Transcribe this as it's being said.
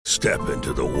Step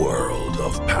into the world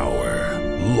of power,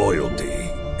 loyalty,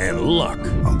 and luck.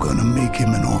 I'm gonna make him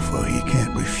an offer he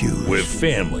can't refuse. With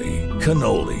family,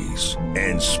 cannolis,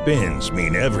 and spins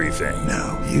mean everything.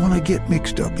 Now, you wanna get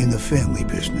mixed up in the family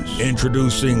business.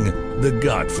 Introducing The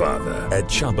Godfather at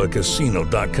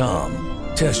ChumbaCasino.com.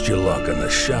 Test your luck in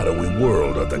the shadowy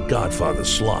world of The Godfather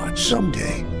slot.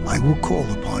 Someday, I will call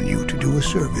upon you to do a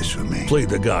service for me. Play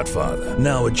The Godfather,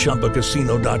 now at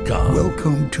ChumbaCasino.com.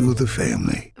 Welcome to the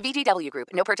family. VGW Group.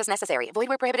 No purchase necessary. Void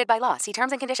where prohibited by law. See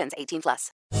terms and conditions. 18+.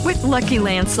 With Lucky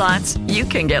Land Slots, you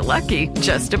can get lucky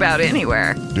just about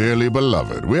anywhere. Dearly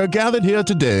beloved, we are gathered here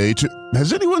today to...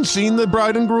 Has anyone seen the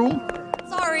bride and groom?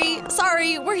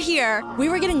 Sorry, we're here. We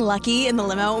were getting lucky in the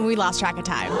limo and we lost track of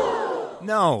time.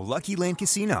 No, Lucky Land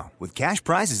Casino, with cash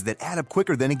prizes that add up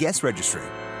quicker than a guest registry.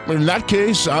 In that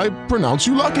case, I pronounce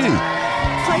you lucky.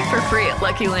 Play for free at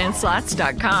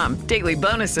LuckyLandSlots.com. Daily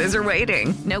bonuses are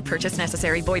waiting. No purchase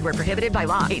necessary. Void where prohibited by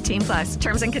law. 18+.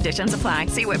 Terms and conditions apply.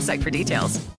 See website for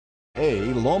details. Hey,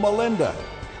 Loma Linda.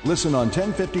 Listen on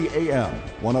 1050 AM,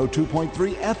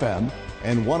 102.3 FM,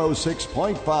 and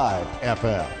 106.5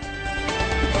 FM.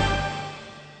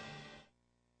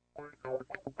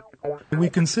 We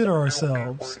consider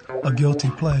ourselves a guilty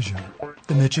pleasure.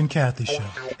 The Mitch and Kathy Show.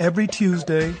 Every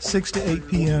Tuesday, 6 to 8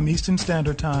 p.m. Eastern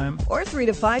Standard Time. Or 3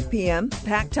 to 5 p.m.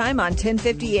 Pack time on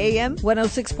 1050 AM,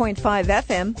 106.5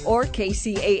 FM, or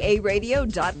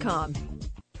kcaaradio.com.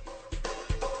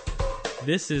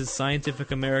 This is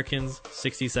Scientific American's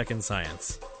 60-Second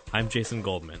Science. I'm Jason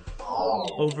Goldman.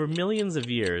 Over millions of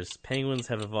years, penguins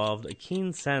have evolved a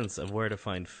keen sense of where to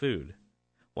find food.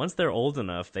 Once they're old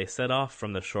enough, they set off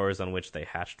from the shores on which they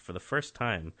hatched for the first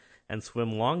time and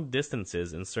swim long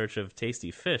distances in search of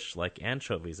tasty fish like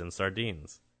anchovies and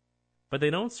sardines. But they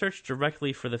don't search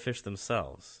directly for the fish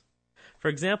themselves. For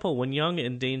example, when young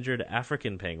endangered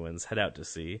African penguins head out to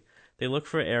sea, they look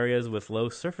for areas with low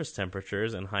surface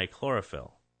temperatures and high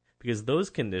chlorophyll, because those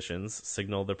conditions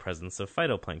signal the presence of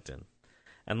phytoplankton.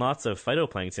 And lots of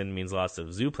phytoplankton means lots of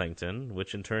zooplankton,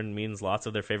 which in turn means lots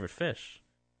of their favorite fish.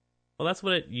 Well, that's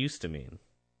what it used to mean.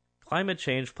 Climate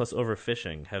change plus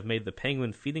overfishing have made the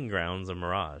penguin feeding grounds a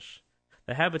mirage.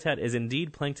 The habitat is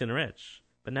indeed plankton-rich,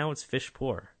 but now it's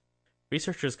fish-poor.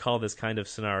 Researchers call this kind of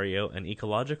scenario an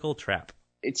ecological trap.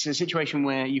 It's a situation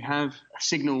where you have a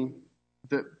signal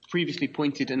that previously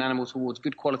pointed an animal towards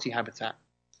good quality habitat.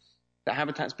 That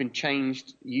habitat's been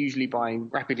changed usually by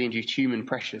rapidly induced human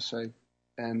pressure, so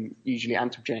usually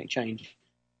anthropogenic change.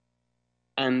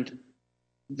 And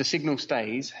the signal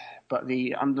stays, but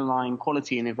the underlying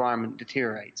quality and environment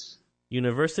deteriorates.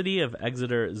 University of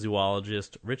Exeter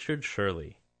zoologist Richard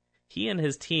Shirley. He and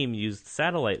his team used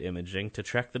satellite imaging to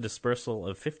track the dispersal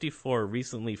of 54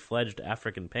 recently fledged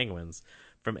African penguins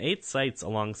from 8 sites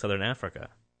along southern Africa.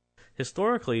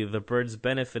 Historically, the birds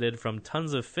benefited from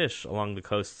tons of fish along the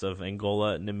coasts of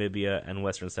Angola, Namibia, and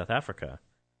western South Africa,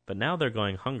 but now they're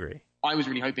going hungry. I was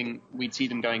really hoping we'd see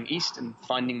them going east and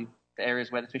finding the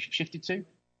areas where the fish had shifted to.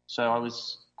 So I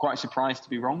was quite surprised to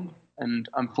be wrong, and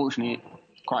unfortunately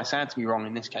quite sad to be wrong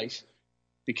in this case,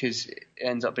 because it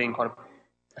ends up being quite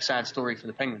a sad story for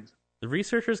the penguins. The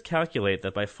researchers calculate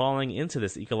that by falling into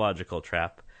this ecological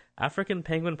trap, African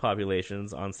penguin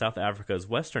populations on South Africa's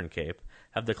Western Cape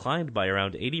have declined by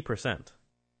around 80%.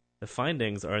 The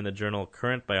findings are in the journal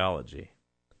Current Biology.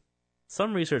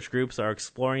 Some research groups are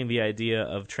exploring the idea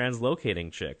of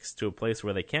translocating chicks to a place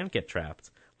where they can't get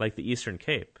trapped, like the Eastern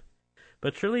Cape.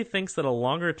 But Shirley thinks that a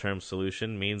longer-term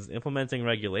solution means implementing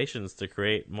regulations to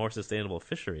create more sustainable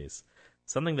fisheries,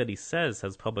 something that he says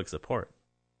has public support.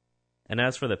 And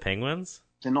as for the penguins?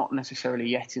 They're not necessarily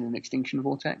yet in an extinction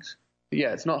vortex. But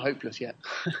yeah, it's not hopeless yet.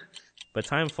 But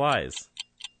time flies,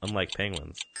 unlike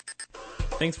penguins.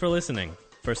 Thanks for listening.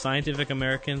 For Scientific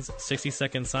American's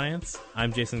 60-Second Science,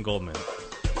 I'm Jason Goldman.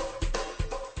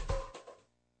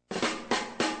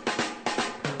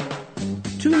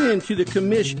 Tune in to the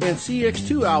Commish and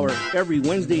CX2 Hour every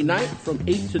Wednesday night from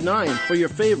 8 to 9 for your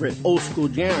favorite old school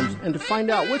jams and to find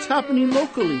out what's happening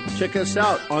locally. Check us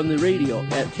out on the radio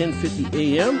at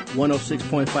 1050 AM,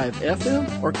 106.5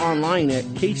 FM, or online at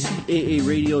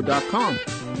kcaaradio.com.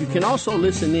 You can also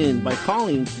listen in by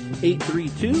calling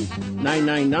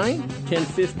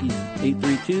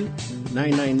 832-999-1050,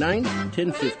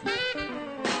 832-999-1050.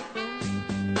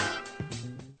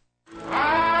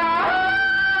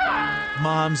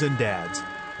 Moms and dads,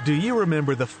 Do you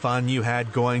remember the fun you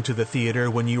had going to the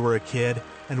theater when you were a kid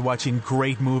and watching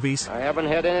great movies? I haven't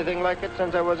had anything like it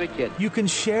since I was a kid. You can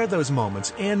share those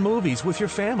moments and movies with your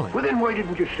family. Well, then why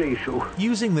didn't you say so?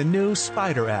 Using the new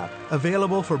Spider app,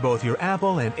 available for both your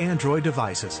Apple and Android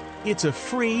devices. It's a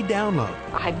free download.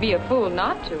 I'd be a fool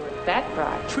not to at that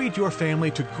price. Treat your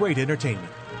family to great entertainment.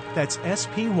 That's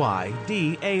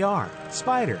SPYDAR.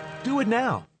 Spider. Do it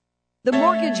now. The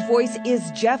Mortgage Voice is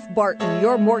Jeff Barton,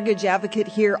 your mortgage advocate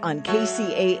here on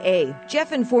KCAA.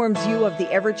 Jeff informs you of the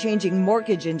ever-changing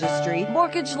mortgage industry.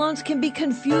 Mortgage loans can be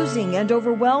confusing and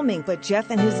overwhelming, but Jeff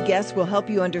and his guests will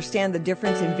help you understand the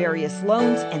difference in various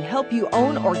loans and help you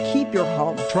own or keep your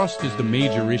home. Trust is the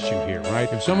major issue here,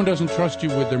 right? If someone doesn't trust you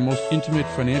with their most intimate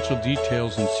financial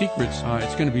details and secrets,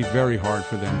 it's going to be very hard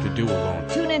for them to do a loan.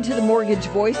 Tune into The Mortgage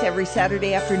Voice every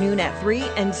Saturday afternoon at 3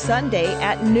 and Sunday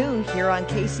at noon here on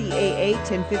KCAA.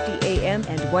 1050 AM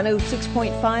and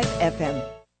 106.5 FM.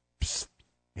 Psst.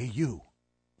 Hey, you.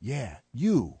 Yeah,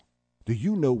 you. Do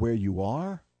you know where you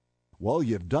are? Well,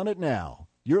 you've done it now.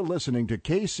 You're listening to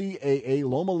KCAA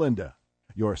Loma Linda,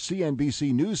 your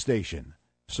CNBC news station.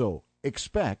 So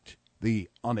expect the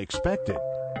unexpected.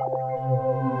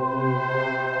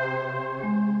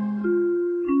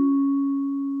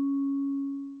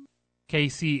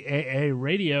 KCAA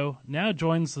Radio now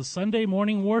joins the Sunday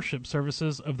morning worship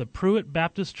services of the Pruitt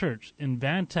Baptist Church in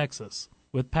Van, Texas,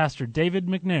 with Pastor David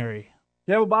McNary.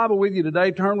 You have a Bible with you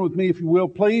today. Turn with me, if you will,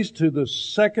 please, to the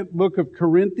second book of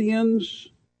Corinthians,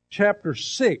 chapter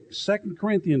 6. 2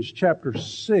 Corinthians, chapter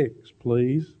 6,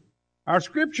 please. Our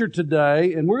scripture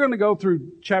today, and we're going to go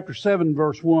through chapter 7,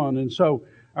 verse 1. And so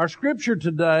our scripture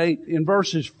today in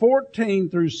verses 14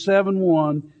 through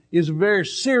 7:1 is very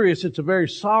serious. It's a very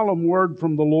solemn word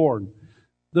from the Lord.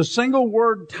 The single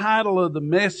word title of the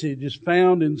message is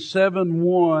found in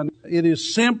 7:1. It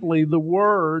is simply the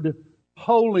word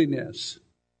holiness.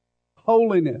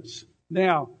 Holiness.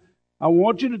 Now, I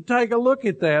want you to take a look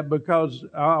at that because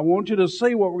I want you to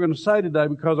see what we're going to say today,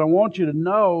 because I want you to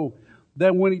know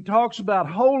that when he talks about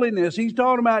holiness, he's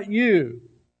talking about you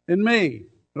and me.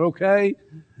 Okay?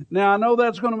 Now, I know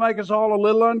that's going to make us all a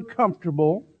little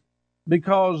uncomfortable,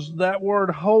 because that word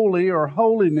holy or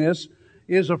holiness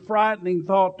is a frightening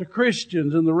thought to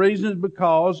Christians. And the reason is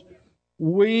because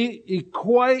we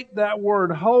equate that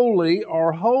word holy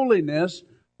or holiness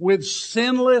with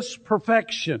sinless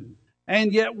perfection.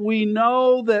 And yet we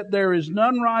know that there is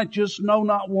none righteous, no,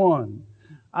 not one.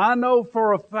 I know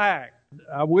for a fact,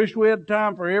 I wish we had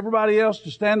time for everybody else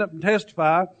to stand up and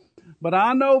testify, but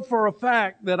I know for a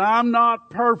fact that I'm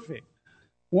not perfect.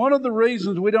 One of the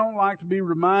reasons we don't like to be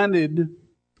reminded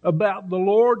about the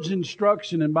Lord's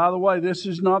instruction, and by the way, this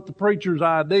is not the preacher's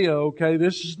idea, okay?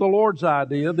 This is the Lord's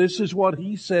idea. This is what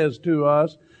He says to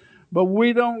us. But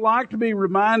we don't like to be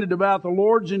reminded about the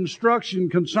Lord's instruction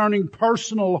concerning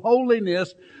personal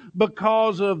holiness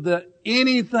because of the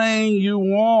anything you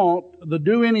want, the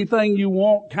do anything you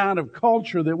want kind of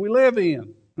culture that we live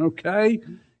in, okay?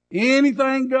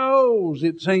 Anything goes,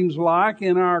 it seems like,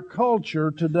 in our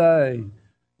culture today.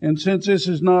 And since this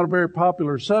is not a very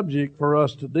popular subject for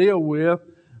us to deal with,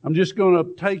 I'm just going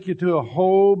to take you to a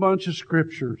whole bunch of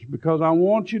scriptures, because I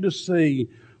want you to see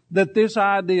that this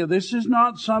idea, this is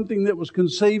not something that was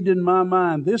conceived in my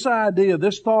mind. This idea,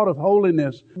 this thought of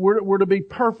holiness, we're to be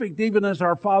perfect even as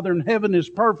our Father in heaven is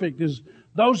perfect.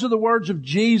 Those are the words of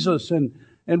Jesus, and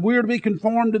we are to be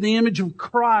conformed to the image of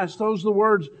Christ. Those are the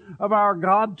words of our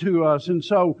God to us. And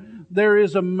so there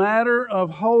is a matter of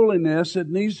holiness that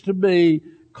needs to be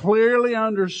clearly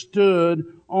understood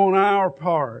on our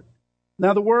part.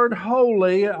 Now, the word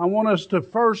holy, I want us to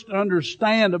first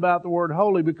understand about the word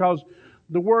holy, because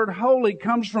the word holy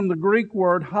comes from the Greek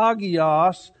word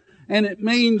hagios, and it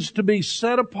means to be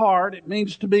set apart. It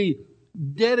means to be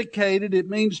dedicated. It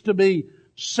means to be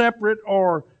separate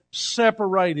or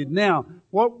separated. Now,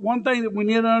 one thing that we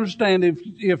need to understand,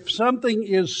 if something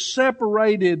is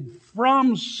separated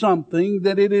from something,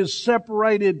 that it is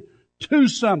separated to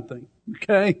something.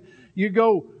 Okay? You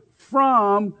go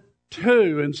from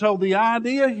to. And so the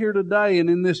idea here today, and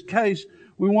in this case,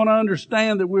 we want to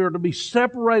understand that we are to be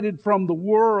separated from the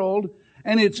world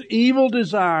and its evil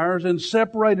desires, and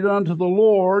separated unto the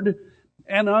Lord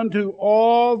and unto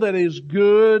all that is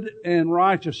good and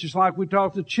righteous. Just like we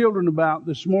talked to children about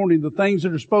this morning, the things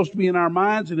that are supposed to be in our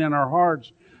minds and in our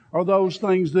hearts are those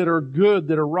things that are good,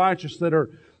 that are righteous, that are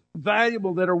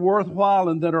valuable, that are worthwhile,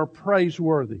 and that are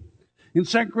praiseworthy. In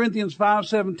 2 Corinthians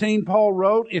 5:17, Paul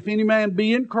wrote, if any man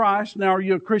be in Christ, now are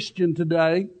you a Christian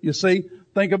today? You see,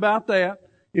 think about that.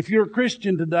 If you're a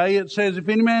Christian today, it says, if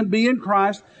any man be in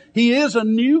Christ, he is a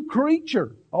new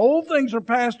creature. Old things are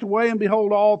passed away, and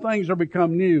behold, all things are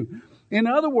become new. In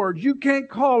other words, you can't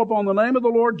call upon the name of the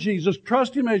Lord Jesus,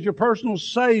 trust Him as your personal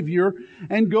Savior,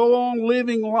 and go on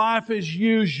living life as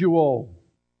usual.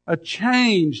 A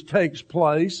change takes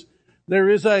place. There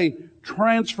is a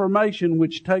transformation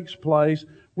which takes place,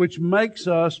 which makes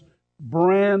us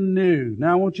brand new.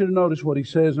 Now I want you to notice what he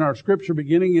says in our scripture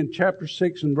beginning in chapter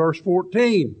 6 and verse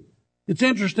 14. It's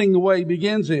interesting the way he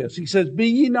begins this. He says, be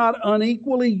ye not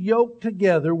unequally yoked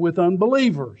together with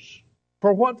unbelievers.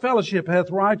 For what fellowship hath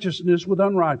righteousness with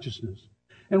unrighteousness?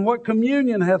 And what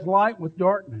communion hath light with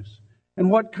darkness?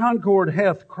 And what concord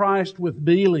hath Christ with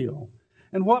Belial?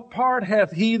 And what part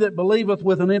hath he that believeth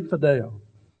with an infidel?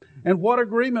 And what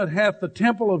agreement hath the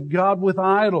temple of God with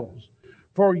idols?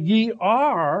 For ye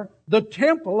are the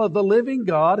temple of the living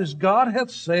God, as God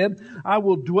hath said, I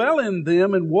will dwell in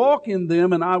them and walk in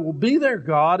them, and I will be their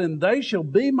God, and they shall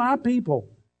be my people.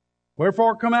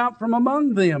 Wherefore come out from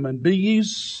among them, and be ye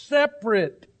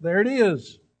separate. There it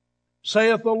is.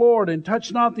 Saith the Lord, and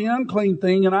touch not the unclean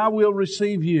thing, and I will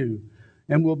receive you,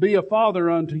 and will be a father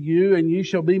unto you, and ye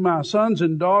shall be my sons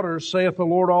and daughters, saith the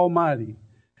Lord Almighty.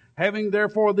 Having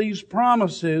therefore these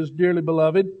promises, dearly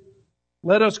beloved,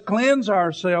 let us cleanse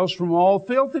ourselves from all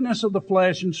filthiness of the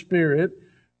flesh and spirit,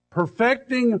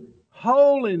 perfecting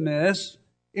holiness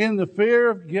in the fear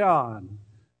of God.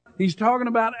 He's talking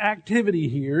about activity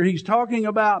here. He's talking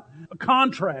about a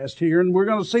contrast here, and we're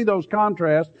going to see those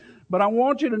contrasts. But I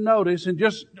want you to notice, and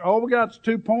just all we got is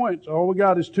 2 points. All we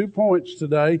got is 2 points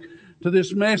today to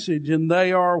this message, and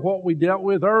they are what we dealt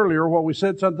with earlier, what we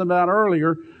said something about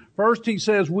earlier. First, he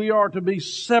says we are to be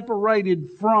separated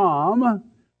from.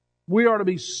 We are to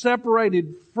be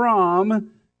separated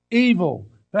from evil.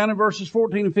 Found in verses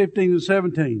 14 and 15 and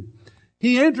 17.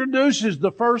 He introduces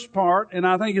the first part, and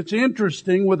I think it's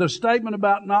interesting, with a statement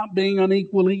about not being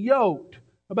unequally yoked.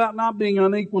 About not being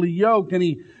unequally yoked. And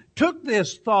he took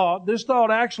this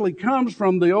thought actually comes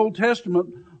from the Old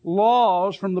Testament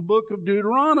laws from the book of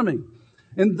Deuteronomy.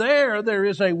 And there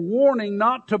is a warning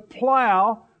not to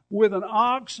plow with an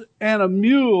ox and a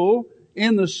mule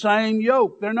in the same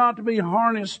yoke. They're not to be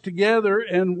harnessed together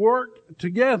and work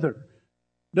together.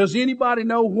 Does anybody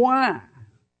know why?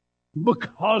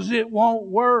 Because it won't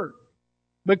work.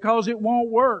 Because it won't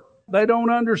work. They don't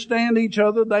understand each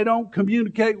other. They don't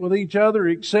communicate with each other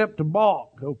except to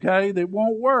balk. Okay? That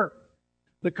won't work.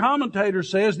 The commentator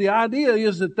says the idea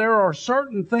is that there are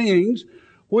certain things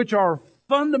which are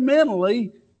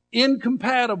fundamentally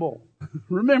incompatible.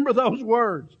 Remember those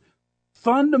words.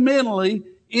 Fundamentally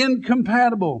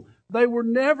incompatible. They were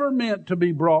never meant to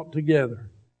be brought together.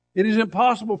 It is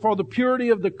impossible for the purity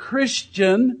of the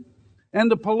Christian and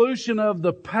the pollution of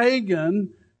the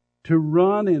pagan to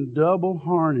run in double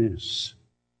harness.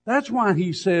 That's why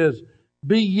he says,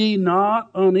 be ye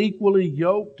not unequally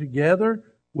yoked together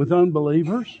with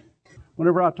unbelievers.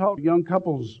 Whenever I talk to young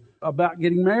couples about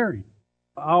getting married,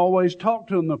 I always talk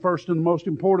to them. The first and the most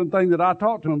important thing that I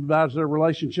talk to them about is their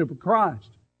relationship with Christ.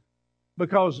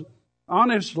 Because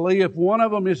honestly, if one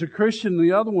of them is a Christian and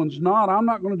the other one's not, I'm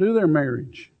not going to do their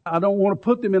marriage. I don't want to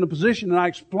put them in a position, and I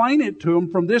explain it to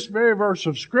them from this very verse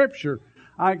of Scripture.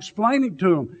 I explain it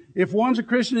to them. If one's a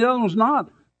Christian and the other one's not,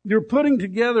 you're putting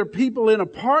together people in a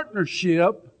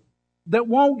partnership that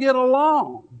won't get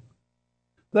along.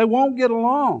 They won't get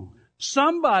along.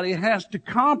 Somebody has to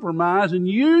compromise, and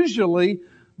usually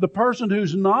the person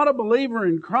who's not a believer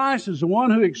in Christ is the one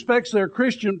who expects their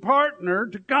Christian partner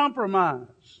to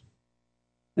compromise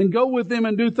and go with them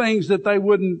and do things that they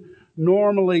wouldn't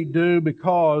normally do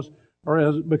because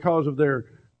of their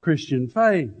Christian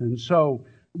faith. And so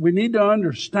we need to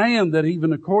understand that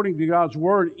even according to God's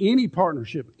Word, any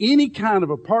partnership, any kind of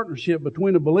a partnership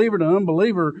between a believer and an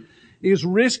unbeliever is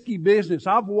risky business.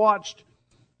 I've watched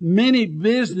many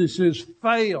businesses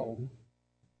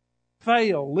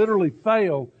literally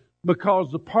fail,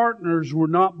 because the partners were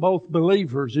not both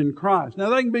believers in Christ. Now,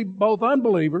 they can be both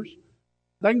unbelievers.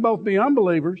 They can both be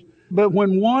unbelievers. But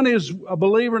when one is a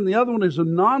believer and the other one is a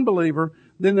non-believer,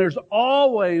 then there's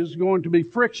always going to be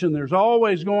friction. There's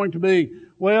always going to be,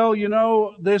 well, you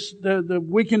know,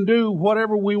 we can do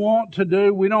whatever we want to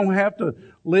do. We don't have to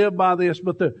live by this.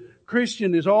 But the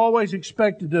Christian is always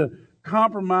expected to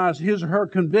compromise his or her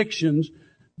convictions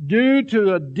due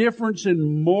to a difference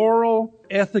in moral,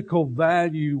 ethical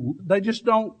value. They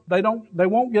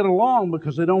won't get along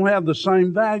because they don't have the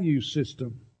same value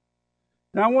system.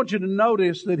 Now, I want you to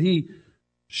notice that he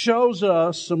shows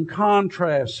us some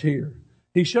contrasts here.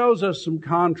 He shows us some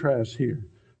contrasts here.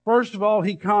 First of all,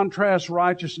 he contrasts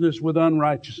righteousness with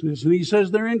unrighteousness, and he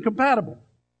says they're incompatible.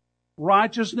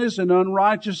 righteousness and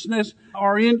unrighteousness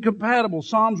are incompatible.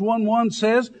 Psalms 1:1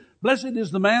 says, "Blessed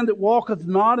is the man that walketh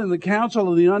not in the counsel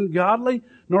of the ungodly,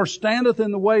 nor standeth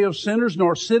in the way of sinners,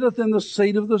 nor sitteth in the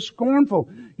seat of the scornful."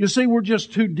 You see, we're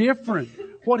just too different.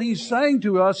 What he's saying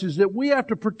to us is that we have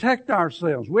to protect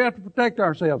ourselves. We have to protect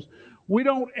ourselves. We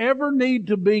don't ever need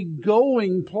to be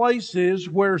going places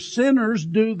where sinners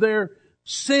do their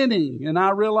sinning. And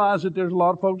I realize that there's a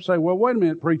lot of folks who say, "Well, wait a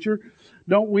minute, preacher,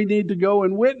 don't we need to go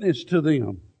and witness to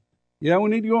them?" Yeah, we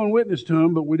need to go and witness to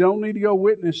them, but we don't need to go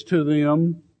witness to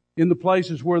them in the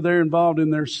places where they're involved in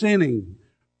their sinning.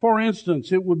 For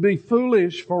instance, it would be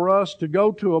foolish for us to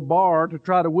go to a bar to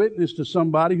try to witness to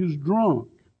somebody who's drunk.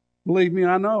 Believe me,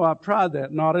 I know. I've tried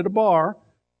that. Not at a bar,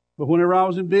 but whenever I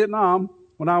was in Vietnam,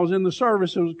 when I was in the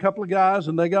service, there was a couple of guys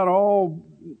and they got all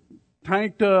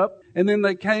tanked up, and then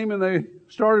they came and they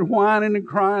started whining and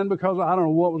crying because I don't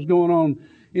know what was going on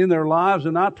in their lives.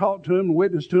 And I talked to them and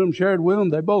witnessed to them, shared with them.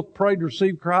 They both prayed to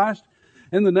receive Christ.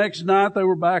 And the next night they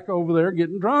were back over there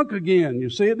getting drunk again. You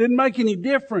see, it didn't make any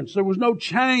difference. There was no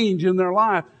change in their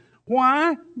life.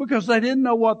 Why? Because they didn't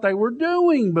know what they were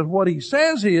doing. But what he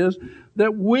says is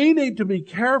that we need to be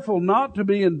careful not to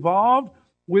be involved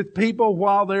with people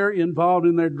while they're involved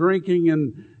in their drinking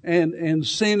and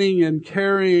sinning and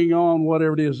carrying on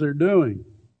whatever it is they're doing.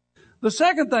 The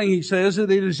second thing he says is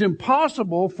that it is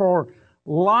impossible for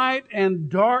light and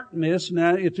darkness.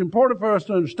 Now, it's important for us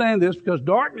to understand this because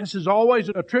darkness is always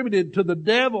attributed to the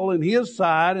devil and his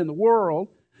side in the world,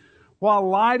 while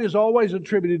light is always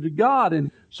attributed to God.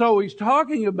 And so he's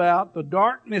talking about the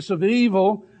darkness of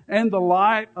evil and the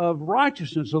light of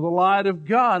righteousness, or the light of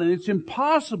God. And it's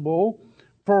impossible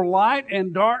for light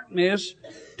and darkness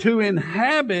to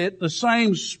inhabit the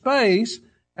same space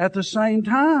at the same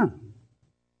time.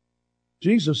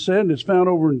 Jesus said, and it's found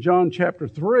over in John chapter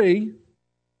 3,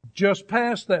 just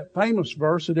past that famous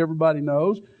verse that everybody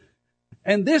knows,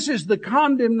 and this is the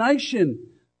condemnation,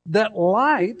 that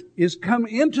light is come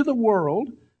into the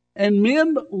world, and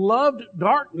men loved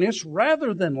darkness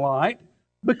rather than light,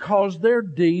 because their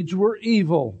deeds were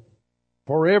evil.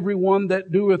 For everyone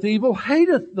that doeth evil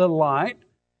hateth the light,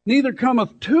 neither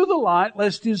cometh to the light,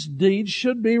 lest his deeds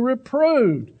should be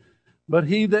reproved. But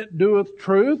he that doeth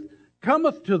truth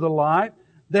cometh to the light,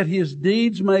 that his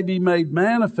deeds may be made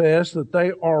manifest, that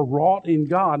they are wrought in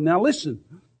God. Now listen,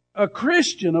 a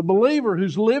Christian, a believer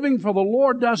who's living for the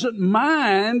Lord doesn't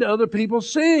mind other people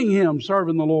seeing him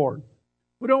serving the Lord.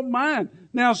 We don't mind.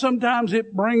 Now sometimes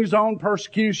it brings on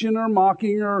persecution or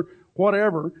mocking or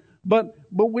whatever, but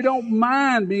we don't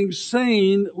mind being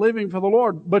seen living for the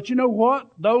Lord. But you know what?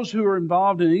 Those who are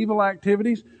involved in evil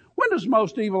activities, when does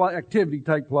most evil activity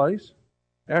take place?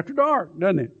 After dark,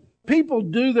 doesn't it? People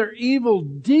do their evil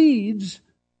deeds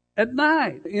at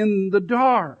night, in the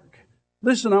dark.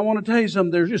 Listen, I want to tell you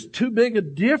something. There's just too big a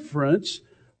difference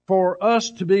for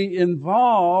us to be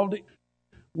involved.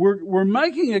 We're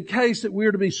making a case that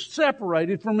we're to be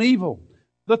separated from evil.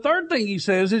 The third thing he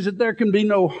says is that there can be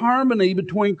no harmony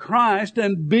between Christ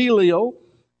and Belial.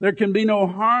 There can be no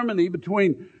harmony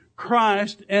between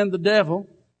Christ and the devil.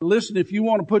 Listen, if you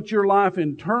want to put your life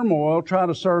in turmoil, try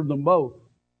to serve them both.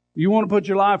 You want to put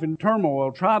your life in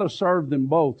turmoil, try to serve them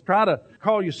both. Try to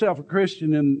call yourself a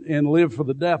Christian and live for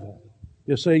the devil.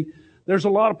 You see, there's a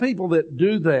lot of people that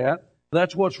do that.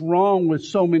 That's what's wrong with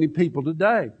so many people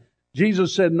today.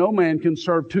 Jesus said no man can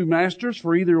serve two masters,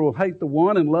 for either he will hate the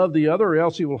one and love the other, or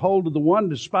else he will hold to the one and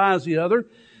despise the other.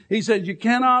 He said you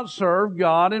cannot serve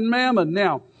God and mammon.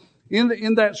 Now,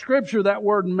 in that scripture, that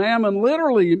word mammon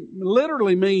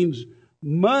literally means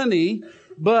money,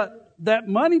 but that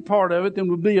money part of it then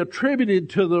would be attributed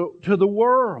to the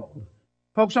world.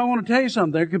 Folks, I want to tell you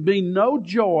something. There can be no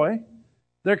joy.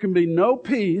 There can be no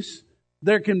peace.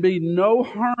 There can be no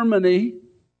harmony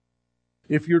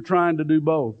if you're trying to do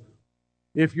both.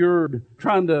 If you're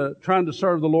trying to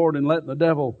serve the Lord and letting the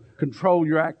devil control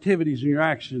your activities and your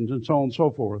actions and so on and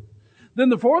so forth. Then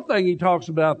the fourth thing he talks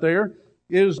about there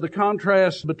is the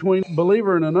contrast between a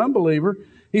believer and an unbeliever.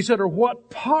 He said, or what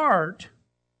part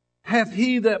hath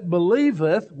he that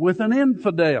believeth with an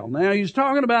infidel? Now he's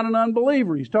talking about an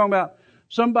unbeliever. He's talking about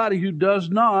somebody who does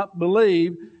not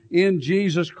believe in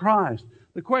Jesus Christ.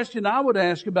 The question I would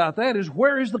ask about that is,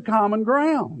 where is the common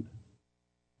ground?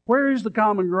 Where is the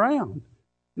common ground?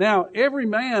 Now, every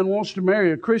man wants to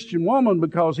marry a Christian woman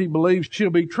because he believes she'll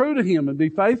be true to him and be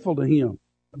faithful to him.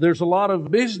 There's a lot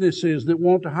of businesses that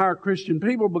want to hire Christian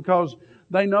people because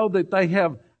they know that they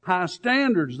have high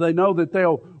standards. They know that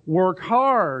they'll work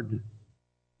hard.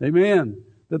 Amen.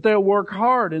 That they'll work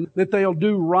hard and that they'll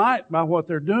do right by what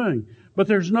they're doing. But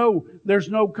there's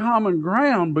no common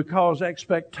ground because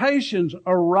expectations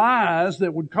arise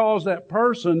that would cause that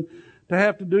person to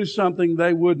have to do something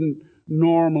they wouldn't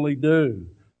normally do.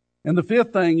 And the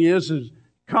fifth thing is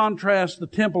contrast the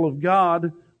temple of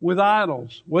God with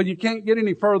idols. Well, you can't get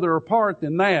any further apart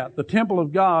than that. The temple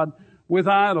of God with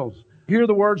idols. Hear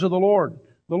the words of the Lord.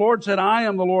 The Lord said, I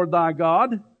am the Lord thy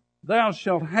God. Thou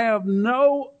shalt have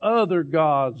no other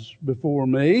gods before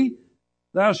me.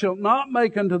 Thou shalt not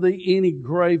make unto thee any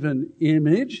graven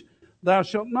image. Thou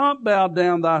shalt not bow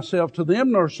down thyself to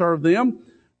them, nor serve them.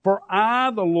 For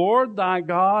I, the Lord thy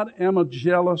God, am a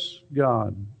jealous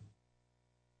God.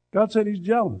 God said He's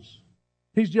jealous.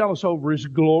 He's jealous over His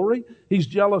glory. He's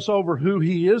jealous over who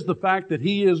He is, the fact that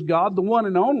He is God, the one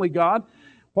and only God.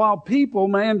 While people,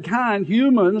 mankind,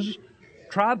 humans,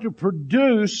 try to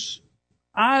produce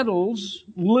idols,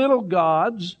 little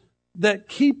gods, that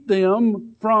keep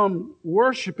them from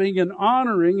worshiping and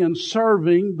honoring and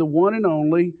serving the one and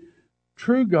only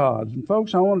true God. And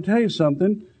folks, I want to tell you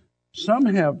something. Some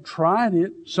have tried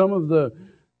it. Some of the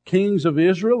kings of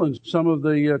Israel and some of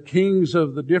the kings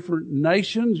of the different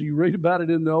nations, you read about it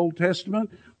in the Old Testament,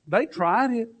 they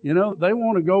tried it. You know, they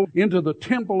want to go into the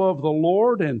temple of the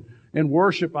Lord and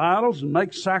worship idols and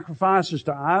make sacrifices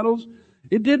to idols.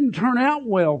 It didn't turn out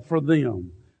well for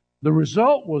them. The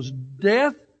result was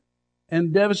death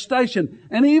and devastation.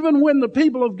 And even when the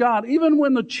people of God, even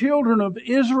when the children of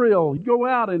Israel go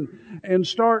out and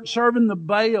start serving the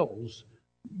Baals,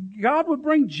 God would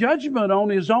bring judgment on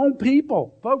His own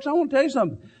people. Folks, I want to tell you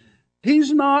something.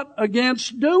 He's not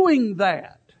against doing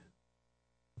that.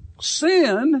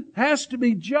 Sin has to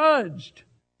be judged.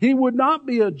 He would not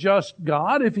be a just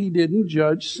God if He didn't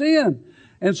judge sin.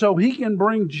 And so He can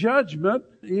bring judgment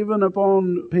even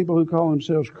upon people who call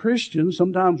themselves Christians.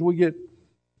 Sometimes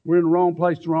we're in the wrong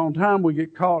place at the wrong time. We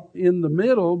get caught in the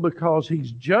middle because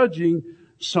He's judging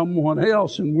someone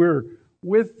else and we're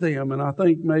with them. And I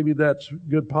think maybe that's a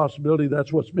good possibility.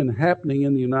 That's what's been happening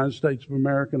in the United States of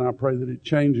America, and I pray that it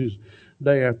changes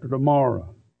day after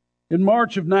tomorrow. In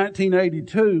March of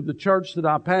 1982, the church that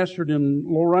I pastored in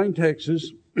Lorain,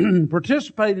 Texas,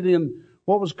 participated in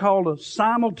what was called a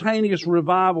simultaneous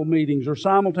revival meetings or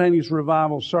simultaneous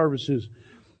revival services.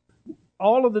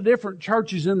 All of the different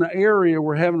churches in the area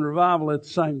were having revival at the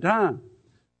same time.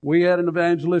 We had an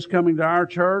evangelist coming to our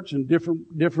church, and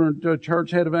different church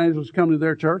had evangelists coming to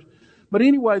their church. But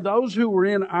anyway, those who were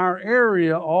in our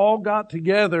area all got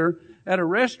together at a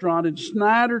restaurant in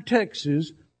Snyder,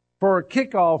 Texas, for a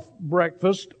kickoff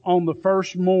breakfast on the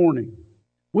first morning.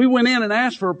 We went in and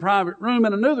asked for a private room,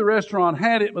 and I knew the restaurant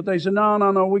had it, but they said,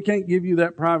 no, we can't give you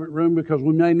that private room because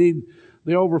we may need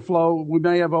the overflow. We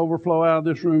may have overflow out of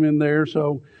this room in there,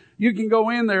 so you can go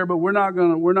in there, but we're not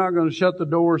going to shut the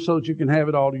door so that you can have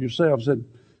it all to yourself. I said,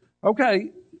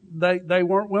 okay. They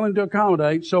weren't willing to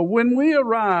accommodate. So when we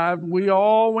arrived, we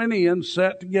all went in,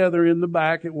 sat together in the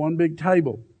back at one big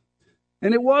table.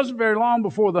 And it wasn't very long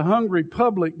before the hungry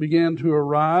public began to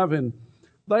arrive, and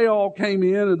they all came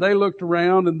in and they looked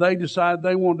around and they decided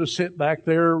they wanted to sit back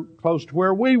there close to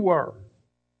where we were.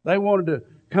 They wanted to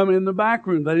come in the back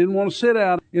room. They didn't want to sit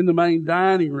out in the main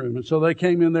dining room. And so they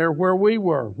came in there where we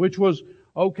were, which was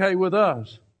okay with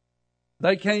us.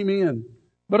 They came in.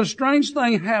 But a strange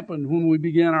thing happened when we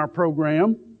began our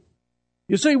program.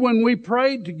 You see, when we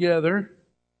prayed together,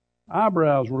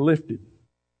 eyebrows were lifted.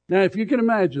 Now, if you can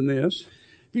imagine this,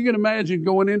 if you can imagine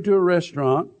going into a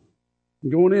restaurant,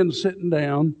 going in and sitting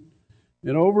down,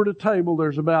 and over at a table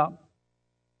there's about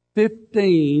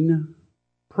 15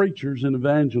 preachers and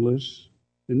evangelists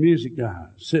and music guys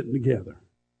sitting together.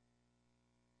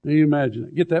 Now you imagine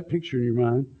that. Get that picture in your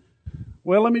mind.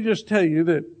 Well, let me just tell you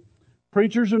that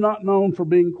preachers are not known for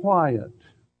being quiet.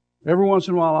 Every once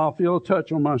in a while I'll feel a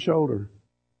touch on my shoulder.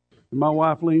 And my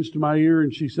wife leans to my ear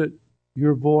and she said,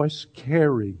 "Your voice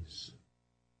carries."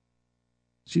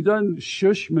 She doesn't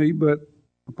shush me, but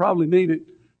I probably need it.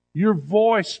 Your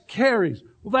voice carries.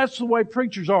 Well, that's the way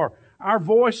preachers are. Our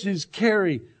voices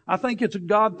carry. I think it's a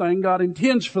God thing. God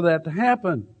intends for that to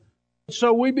happen.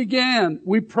 So we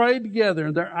prayed together,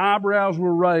 and their eyebrows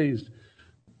were raised.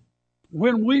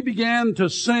 When we began to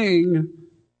sing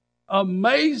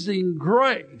Amazing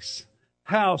Grace,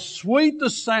 how sweet the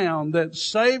sound that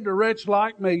saved a wretch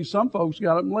like me, some folks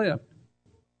got up and left.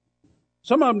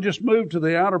 Some of them just moved to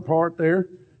the outer part there,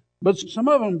 but some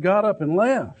of them got up and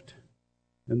left.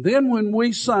 And then when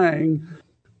we sang,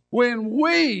 when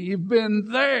we've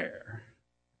been there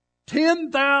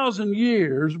 10,000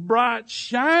 years, bright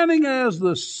shining as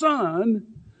the sun,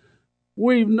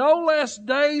 we've no less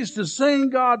days to sing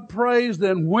God praise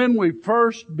than when we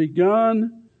first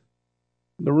begun.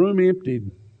 The room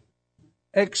emptied.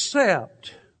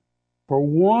 except for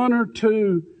one or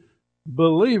two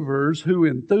believers who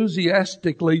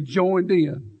enthusiastically joined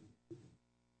in.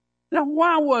 Now,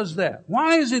 why was that?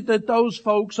 Why is it that those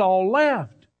folks all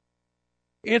left?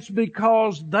 It's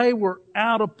because they were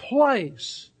out of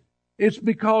place. It's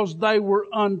because they were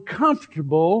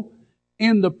uncomfortable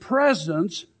in the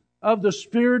presence of the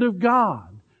Spirit of God.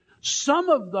 Some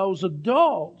of those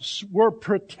adults were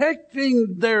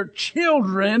protecting their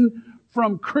children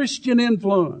from Christian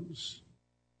influence.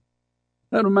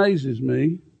 That amazes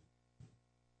me,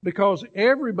 because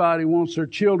everybody wants their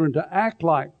children to act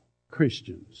like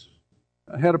Christians.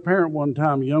 I had a parent one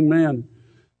time, a young man,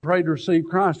 prayed to receive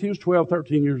Christ. He was 12,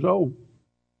 13 years old.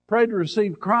 Prayed to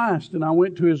receive Christ, and I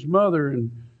went to his mother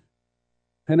and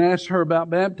asked her about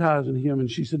baptizing him, and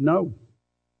she said no.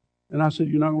 And I said,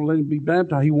 "You're not going to let him be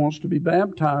baptized? He wants to be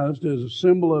baptized as a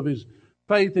symbol of his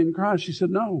faith in Christ." She said,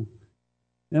 "No."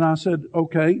 And I said,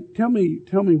 "Okay, tell me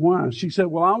why." She said,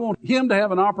 "Well, I want him to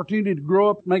have an opportunity to grow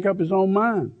up, make up his own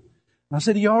mind." I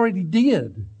said, "He already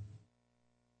did.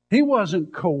 He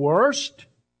wasn't coerced.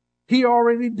 He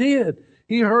already did.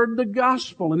 He heard the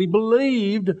gospel and he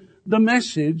believed the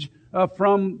message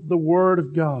from the Word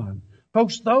of God."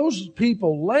 Folks, those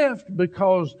people left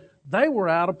because they were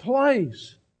out of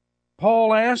place.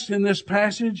 Paul asked in this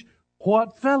passage,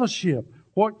 what fellowship,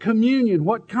 what communion,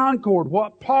 what concord,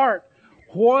 what part,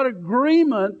 what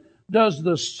agreement does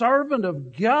the servant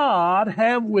of God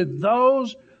have with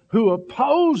those who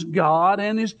oppose God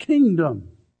and His kingdom?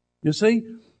 You see,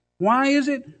 why is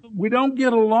it we don't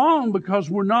get along? Because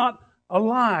we're not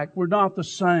alike. We're not the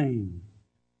same.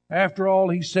 After all,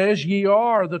 he says, "Ye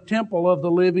are the temple of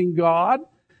the living God.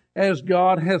 As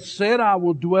God hath said, I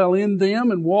will dwell in them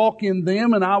and walk in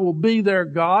them, and I will be their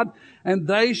God, and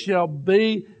they shall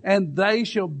be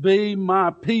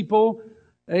my people.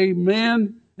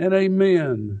 Amen and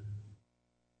amen."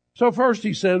 So first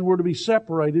he said we're to be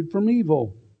separated from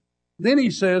evil. Then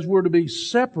he says we're to be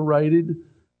separated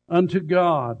unto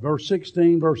God. Verse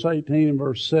 16, verse 18, and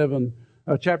verse 7,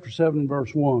 chapter 7,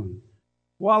 verse 1.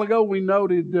 A while ago we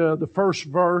noted the first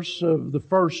verse of the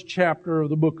first chapter of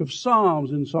the book of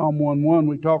Psalms. In Psalm 1:1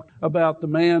 we talked about the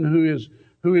man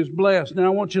who is blessed. Now I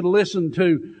want you to listen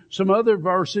to some other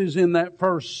verses in that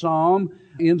first psalm.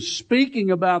 In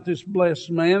speaking about this blessed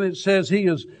man, it says he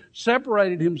has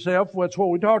separated himself. That's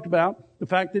what we talked about. The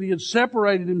fact that he had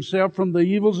separated himself from the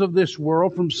evils of this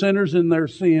world, from sinners in their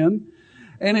sin.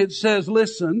 And it says,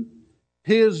 listen,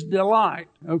 his delight,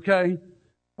 okay?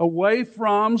 Away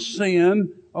from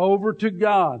sin, over to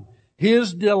God.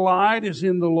 His delight is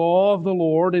in the law of the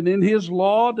Lord, and in His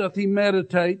law doth he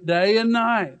meditate day and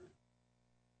night.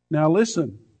 Now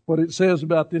listen what it says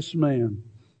about this man.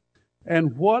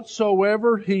 And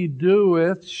whatsoever he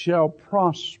doeth shall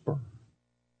prosper.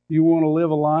 You want to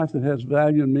live a life that has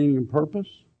value and meaning and purpose?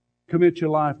 Commit your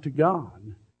life to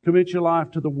God. Commit your life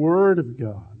to the Word of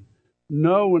God.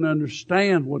 Know and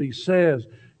understand what He says.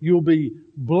 You'll be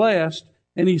blessed.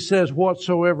 And he says,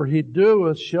 whatsoever he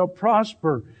doeth shall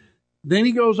prosper. Then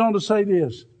he goes on to say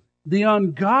this, the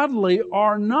ungodly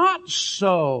are not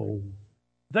so.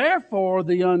 Therefore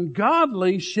the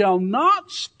ungodly shall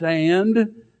not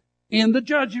stand in the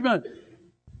judgment.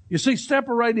 You see,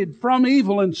 separated from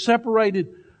evil and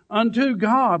separated unto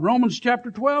God. Romans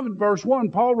chapter 12 and verse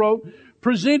 1, Paul wrote,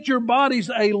 present your bodies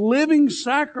a living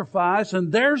sacrifice,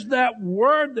 and there's that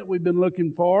word that we've been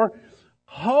looking for,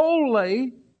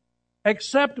 holy,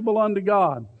 acceptable unto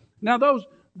God. Now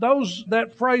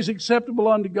that phrase acceptable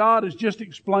unto God is just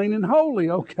explaining holy,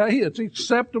 okay? It's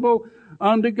acceptable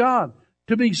unto God.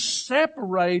 To be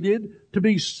separated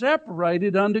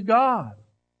unto God.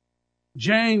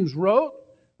 James wrote,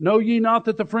 know ye not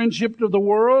that the friendship of the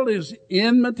world is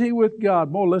enmity with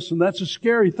God? Boy, listen, that's a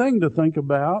scary thing to think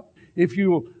about. If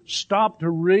you will stop to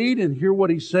read and hear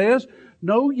what he says,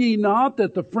 know ye not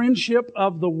that the friendship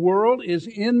of the world is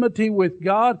enmity with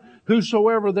God?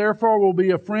 Whosoever therefore will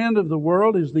be a friend of the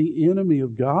world is the enemy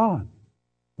of God.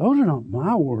 Those are not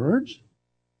my words.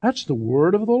 That's the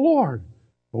word of the Lord.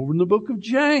 Over in the book of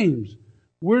James,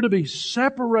 we're to be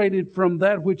separated from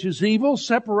that which is evil,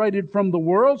 separated from the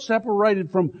world, separated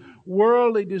from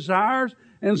worldly desires,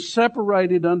 and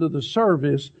separated unto the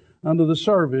service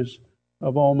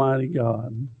of Almighty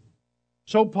God.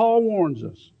 So Paul warns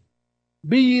us,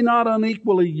 be ye not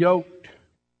unequally yoked.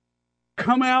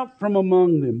 Come out from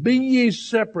among them. Be ye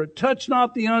separate. Touch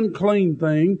not the unclean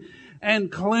thing,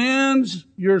 and cleanse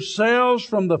yourselves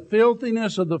from the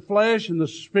filthiness of the flesh and the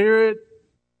spirit.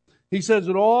 He says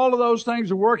that all of those things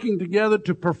are working together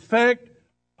to perfect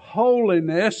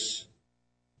holiness,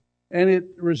 and it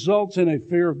results in a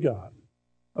fear of God.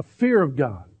 A fear of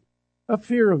God. A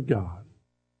fear of God.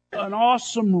 an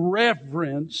awesome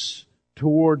reverence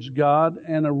towards God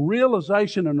and a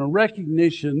realization and a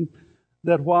recognition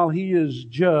that while He is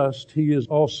just, He is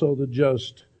also the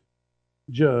just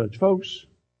judge. Folks,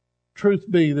 truth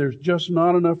be, there's just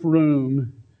not enough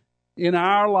room in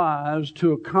our lives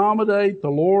to accommodate the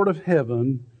Lord of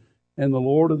heaven and the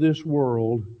Lord of this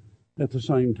world at the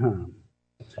same time.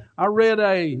 I read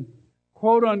a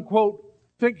quote-unquote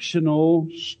fictional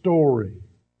story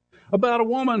about a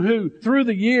woman who, through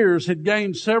the years, had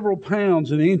gained several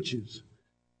pounds and inches.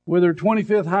 With her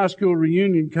 25th high school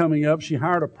reunion coming up, she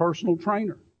hired a personal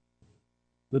trainer.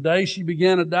 The day she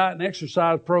began a diet and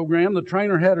exercise program, the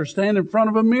trainer had her stand in front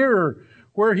of a mirror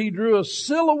where he drew a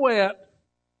silhouette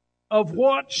of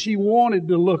what she wanted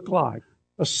to look like.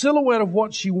 A silhouette of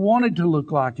what she wanted to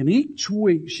look like. And each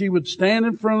week she would stand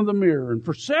in front of the mirror. And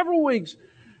for several weeks,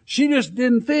 she just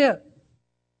didn't fit.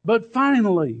 But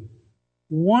finally,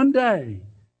 one day,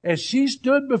 as she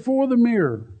stood before the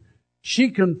mirror,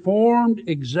 she conformed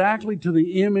exactly to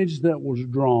the image that was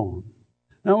drawn.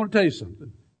 Now, I want to tell you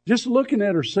something. Just looking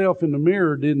at herself in the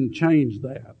mirror didn't change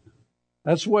that.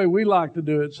 That's the way we like to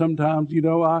do it sometimes. You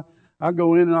know, I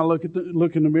go in and I look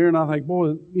in the mirror and I think,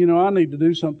 boy, you know, I need to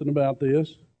do something about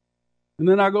this. And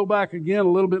then I go back again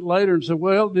a little bit later and say,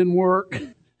 well, it didn't work.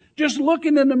 Just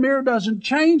looking in the mirror doesn't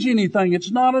change anything.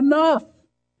 It's not enough.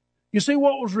 You see,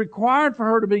 what was required for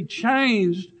her to be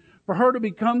changed, for her to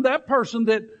become that person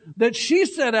that she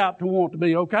set out to want to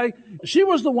be, okay? She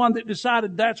was the one that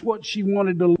decided that's what she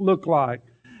wanted to look like.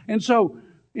 And so,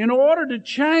 in order to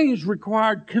change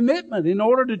required commitment. In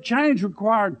order to change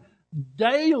required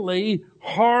daily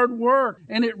hard work.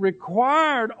 And it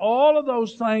required all of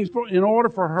those things in order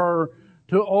for her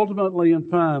to ultimately and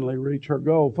finally reach her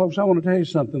goal. Folks, I want to tell you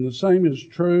something. The same is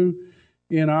true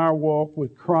in our walk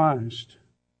with Christ.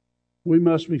 We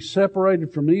must be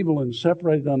separated from evil and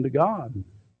separated unto God.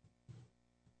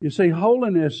 You see,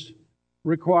 holiness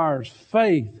requires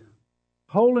faith.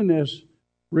 Holiness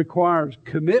requires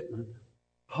commitment.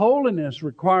 Holiness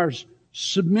requires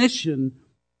submission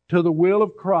to the will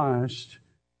of Christ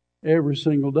every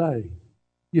single day.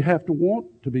 You have to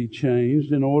want to be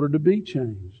changed in order to be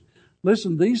changed.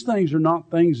 Listen, these things are not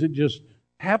things that just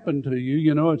happen to you.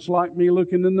 You know, it's like me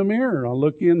looking in the mirror. I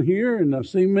look in here and I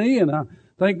see me and I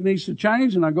think it needs to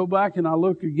change, and I go back and I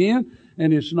look again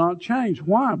and it's not changed.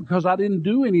 Why? Because I didn't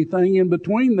do anything in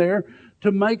between there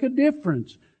to make a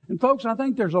difference. And folks, I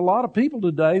think there's a lot of people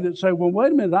today that say, well,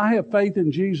 wait a minute, I have faith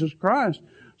in Jesus Christ,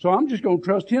 so I'm just going to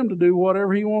trust Him to do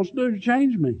whatever He wants to do to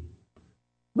change me.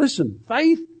 Listen,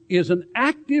 faith is an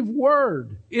active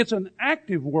word. It's an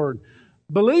active word.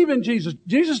 Believe in Jesus.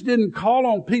 Jesus didn't call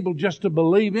on people just to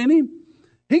believe in Him.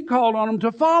 He called on them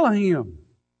to follow Him.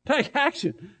 Take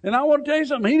action. And I want to tell you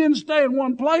something. He didn't stay in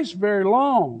one place very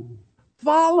long.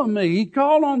 Follow me. He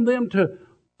called on them to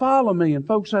follow me. And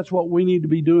folks, that's what we need to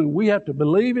be doing. We have to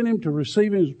believe in Him, to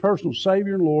receive Him as personal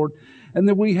Savior and Lord. And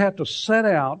then we have to set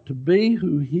out to be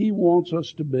who He wants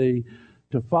us to be,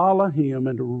 to follow Him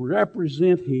and to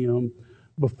represent Him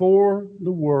before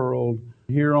the world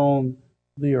here on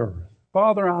the earth.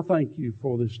 Father, I thank You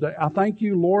for this day. I thank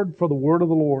You, Lord, for the word of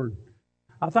the Lord.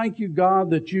 I thank You, God,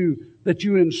 that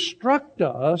you instruct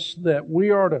us that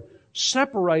we are to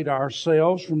separate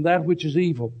ourselves from that which is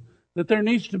evil. That there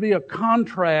needs to be a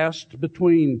contrast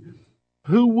between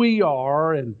who we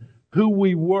are and who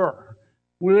we were.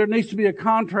 There needs to be a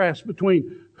contrast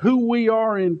between who we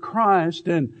are in Christ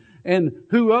and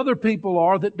who other people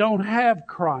are that don't have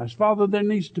Christ. Father, there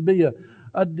needs to be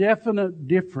a definite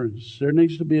difference. There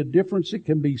needs to be a difference that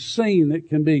can be seen, that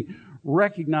can be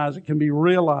recognized, it can be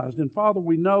realized. And Father,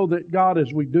 we know that, God,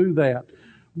 as we do that,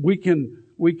 we can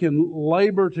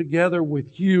labor together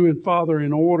with You and Father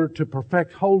in order to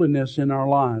perfect holiness in our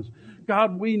lives.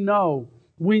 God, we know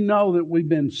that we've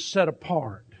been set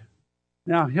apart.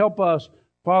 Now help us,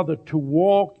 Father, to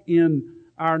walk in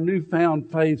our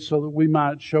newfound faith so that we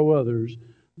might show others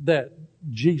that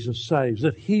Jesus saves,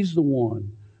 that He's the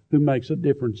one who makes a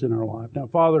difference in our life. Now,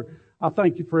 Father, I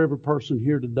thank You for every person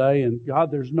here today. And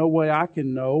God, there's no way I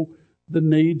can know the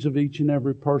needs of each and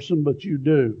every person, but You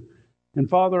do. And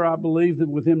Father, I believe that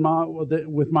with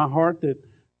my heart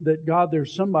that God,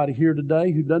 there's somebody here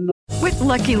today who doesn't know. With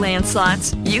Lucky Land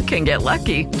Slots, you can get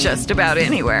lucky just about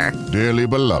anywhere. Dearly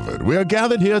beloved, we are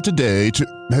gathered here today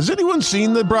to... Has anyone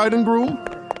seen the bride and groom?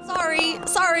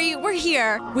 Sorry, we're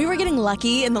here. We were getting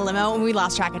lucky in the limo and we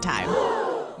lost track of time.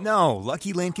 No,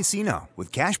 Lucky Land Casino,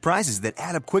 with cash prizes that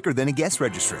add up quicker than a guest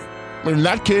registry. In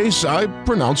that case, I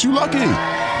pronounce you lucky.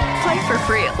 Play for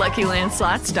free at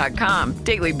LuckyLandSlots.com.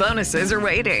 Daily bonuses are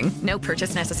waiting. No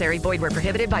purchase necessary. Void where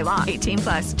prohibited by law.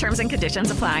 18+. Terms and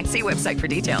conditions apply. See website for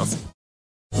details.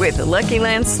 With the Lucky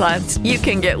Land Slots, you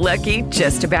can get lucky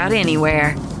just about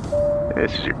anywhere.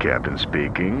 This is your captain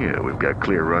speaking. We've got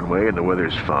clear runway and the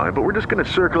weather's fine, but we're just going to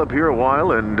circle up here a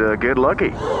while and get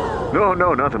lucky.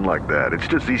 No, nothing like that. It's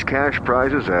just these cash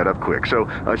prizes add up quick. So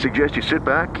I suggest you sit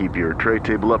back, keep your tray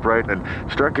table upright, and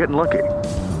start getting lucky.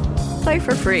 Play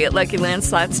for free at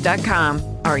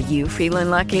LuckyLandSlots.com. Are you feeling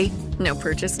lucky? No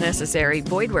purchase necessary.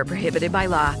 Void where prohibited by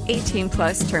law.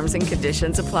 18+ terms and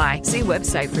conditions apply. See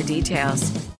website for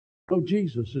details. Oh,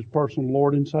 Jesus is personal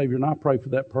Lord and Savior, and I pray for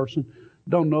that person.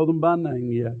 Don't know them by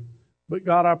name yet. But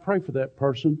God, I pray for that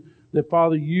person that,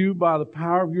 Father, you, by the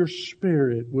power of your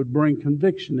Spirit, would bring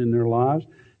conviction in their lives.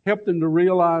 Help them to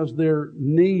realize their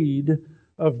need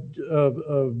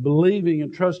of believing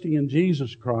and trusting in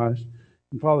Jesus Christ.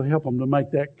 And, Father, help them to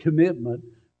make that commitment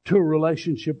to a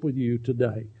relationship with you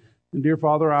today. And, dear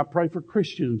Father, I pray for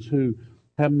Christians who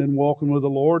haven't been walking with the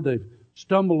Lord. They've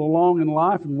stumbled along in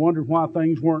life and wondered why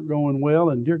things weren't going well.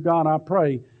 And, dear God, I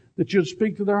pray that you'd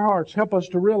speak to their hearts. Help us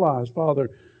to realize, Father,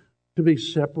 to be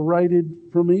separated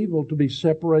from evil, to be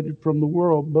separated from the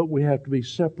world, but we have to be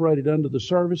separated under the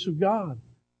service of God.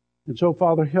 And so,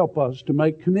 Father, help us to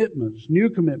make commitments, new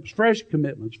commitments, fresh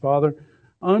commitments, Father,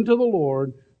 unto the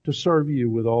Lord to serve you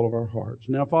with all of our hearts.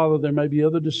 Now, Father, there may be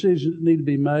other decisions that need to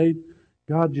be made.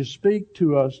 God, just speak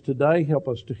to us today. Help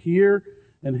us to hear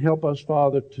and help us,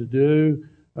 Father, to do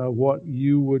what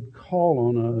you would call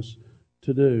on us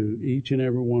to do, each and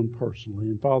every one personally.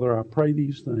 And Father, I pray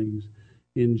these things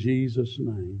in Jesus'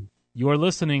 name. You are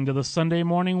listening to the Sunday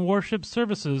morning worship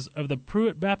services of the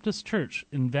Pruitt Baptist Church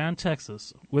in Van,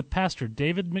 Texas, with Pastor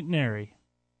David McNary.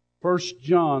 1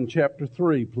 John chapter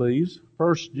 3, please.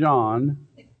 1 John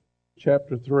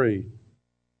chapter 3.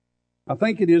 I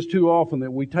think it is too often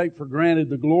that we take for granted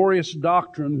the glorious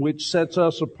doctrine which sets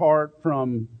us apart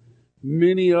from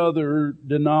many other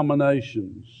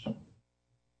denominations.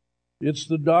 It's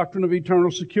the doctrine of eternal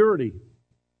security.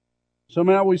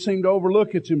 Somehow we seem to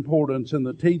overlook its importance in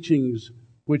the teachings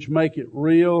which make it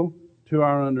real to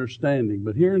our understanding.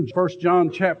 But here in 1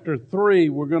 John chapter 3,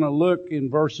 we're going to look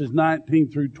in verses 19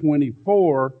 through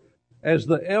 24 as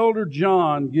the elder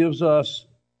John gives us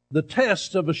the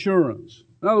test of assurance.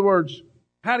 In other words,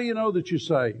 how do you know that you're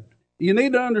saved? You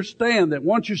need to understand that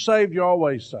once you're saved, you're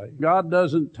always saved. God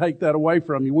doesn't take that away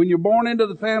from you. When you're born into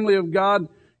the family of God,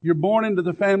 you're born into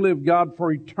the family of God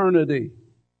for eternity.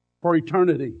 For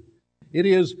eternity. It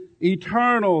is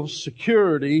eternal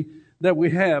security that we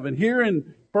have. And here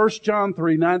in 1 John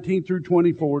 3, 19 through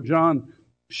 24, John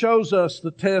shows us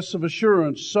the tests of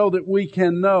assurance so that we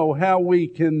can know how we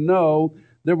can know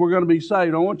that we're going to be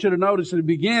saved. I want you to notice that it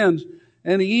begins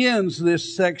and he ends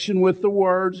this section with the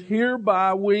words,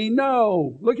 hereby we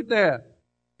know. Look at that.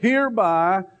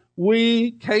 Hereby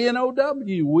we,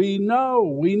 K-N-O-W, we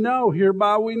know,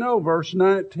 hereby we know, verse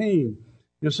 19.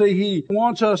 You see, he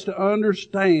wants us to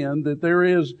understand that there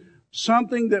is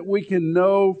something that we can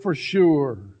know for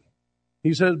sure.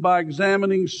 He says by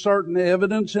examining certain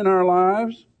evidence in our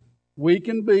lives, we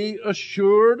can be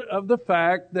assured of the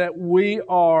fact that we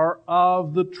are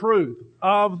of the truth,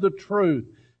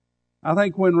 I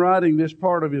think when writing this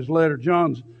part of his letter,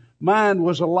 John's mind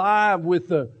was alive with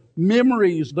the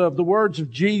memories of the words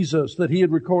of Jesus that he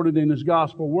had recorded in his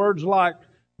gospel. Words like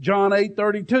John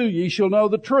 8:32, ye shall know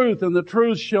the truth, and the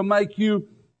truth shall make you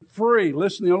free.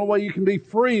 Listen, the only way you can be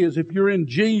free is if you're in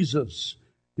Jesus,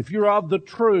 if you're of the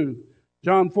truth.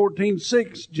 John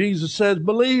 14:6, Jesus says,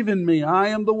 believe in me, I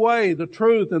am the way, the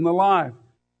truth, and the life.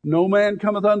 No man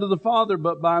cometh unto the Father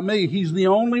but by me. He's the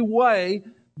only way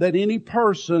that any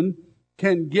person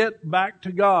can get back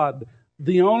to God.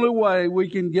 The only way we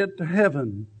can get to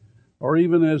heaven. Or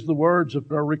even as the words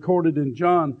are recorded in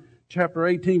John chapter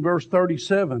 18, verse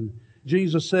 37.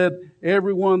 Jesus said,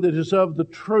 everyone that is of the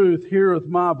truth heareth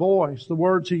my voice. The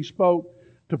words he spoke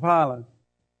to Pilate.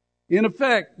 In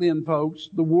effect, then, folks,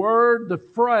 the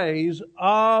phrase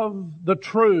of the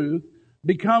truth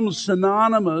becomes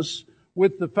synonymous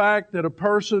with the fact that a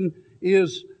person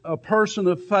is a person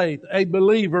of faith, a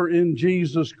believer in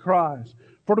Jesus Christ.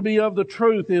 For to be of the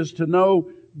truth is to know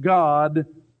God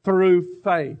through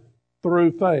faith.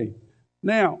 Through faith.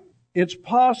 Now, it's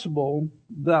possible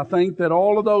that I think that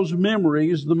all of those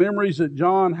memories, the memories that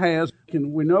John has,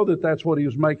 we know that that's what he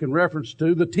was making reference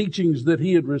to, the teachings that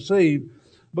he had received,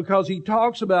 because he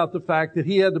talks about the fact that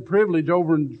he had the privilege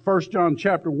over in 1 John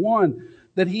chapter 1,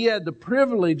 that he had the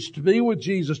privilege to be with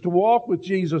Jesus, to walk with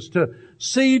Jesus, to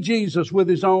see Jesus with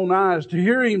his own eyes, to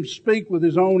hear him speak with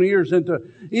his own ears, and to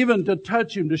even to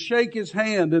touch him, to shake his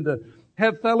hand, and to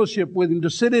have fellowship with him, to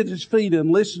sit at his feet and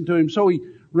listen to him. So he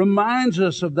reminds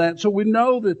us of that. So we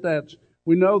know that that's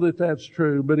We know that that's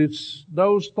true, but it's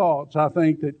those thoughts, I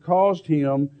think, that caused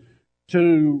him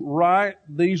to write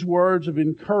these words of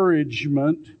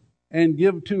encouragement and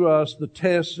give to us the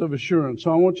tests of assurance.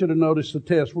 So I want you to notice the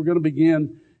test. We're going to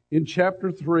begin in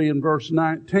chapter 3 and verse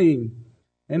 19.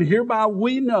 And hereby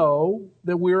we know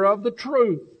that we are of the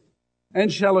truth,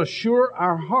 and shall assure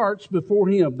our hearts before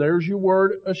Him. There's your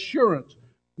word, assurance.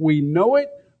 We know it,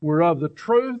 we're of the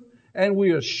truth, and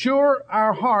we assure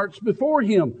our hearts before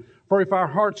Him. For if our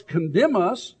hearts condemn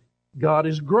us, God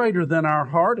is greater than our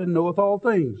heart and knoweth all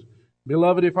things.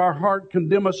 Beloved, if our heart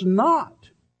condemn us not,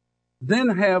 then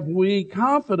have we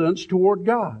confidence toward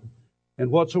God.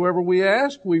 And whatsoever we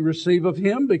ask, we receive of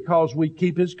Him, because we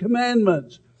keep His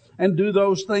commandments and do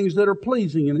those things that are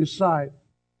pleasing in His sight.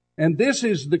 And this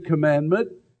is the commandment,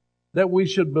 that we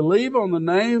should believe on the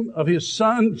name of His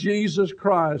Son, Jesus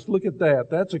Christ. Look at that.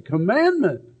 That's a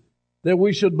commandment, that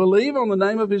we should believe on the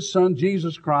name of His Son,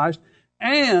 Jesus Christ,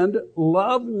 and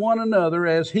love one another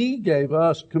as He gave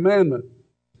us commandment.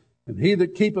 And he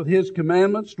that keepeth His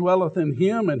commandments dwelleth in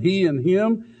Him, and He in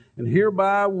Him. And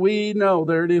hereby we know,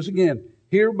 there it is again,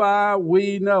 hereby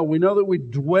we know that we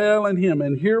dwell in Him.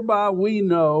 And hereby we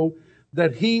know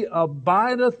that He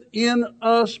abideth in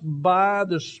us by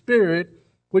the Spirit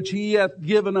which He hath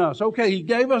given us. Okay, He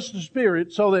gave us the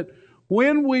Spirit so that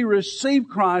when we receive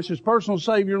Christ as personal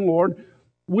Savior and Lord,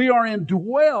 we are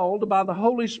indwelled by the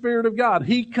Holy Spirit of God.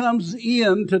 He comes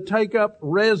in to take up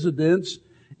residence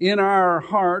in our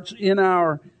hearts, in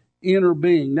our inner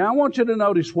being. Now I want you to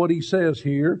notice what he says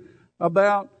here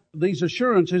about these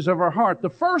assurances of our heart. The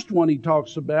first one he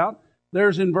talks about,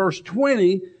 there's in verse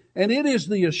 20, and it is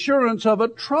the assurance of a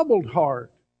troubled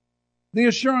heart. The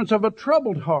assurance of a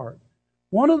troubled heart.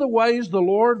 One of the ways the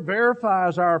Lord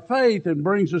verifies our faith and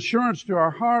brings assurance to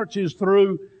our hearts is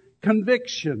through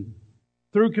conviction.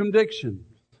 Through conviction.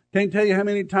 Can't tell you how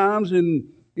many times in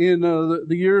the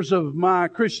years of my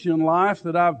Christian life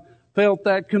that I've felt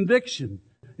that conviction.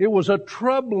 It was a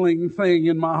troubling thing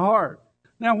in my heart.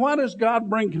 Now, why does God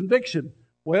bring conviction?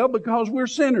 Well, because we're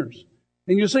sinners.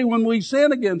 And you see, when we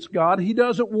sin against God, He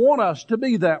doesn't want us to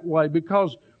be that way,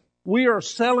 because we are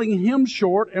selling Him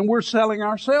short and we're selling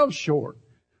ourselves short.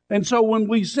 And so when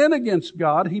we sin against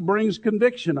God, He brings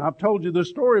conviction. I've told you the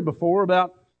story before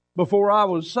about before I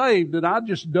was saved that I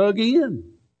just dug in.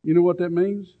 You know what that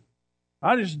means?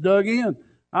 I just dug in.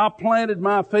 I planted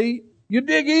my feet. You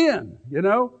dig in,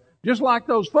 just like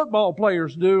those football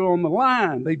players do on the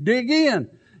line. They dig in.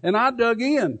 And I dug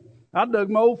in. I dug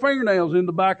my old fingernails in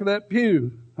the back of that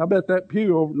pew. I bet that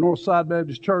pew over at Northside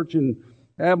Baptist Church in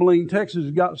Abilene,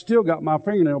 Texas, still got my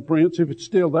fingernail prints, if it's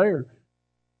still there.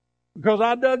 Because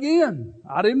I dug in.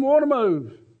 I didn't want to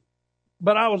move.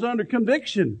 But I was under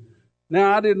conviction.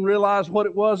 Now, I didn't realize what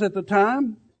it was at the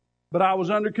time, but I was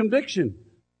under conviction.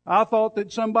 I thought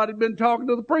that somebody had been talking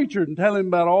to the preacher and telling him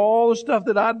about all the stuff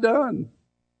that I'd done.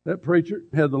 That preacher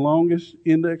had the longest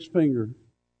index finger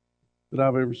that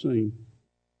I've ever seen.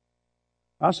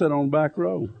 I sat on the back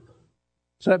row.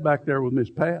 Sat back there with Miss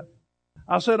Pat.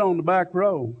 I sat on the back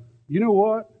row. You know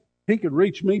what? He could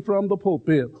reach me from the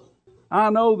pulpit. I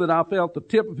know that I felt the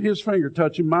tip of his finger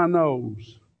touching my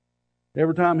nose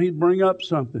every time he'd bring up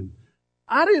something.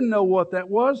 I didn't know what that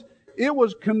was. It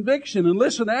was conviction. And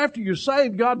listen, after you're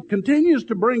saved, God continues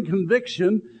to bring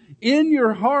conviction in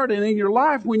your heart and in your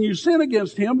life when you sin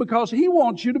against Him, because He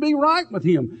wants you to be right with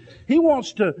Him. He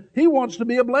wants to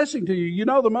be a blessing to you. You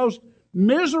know, the most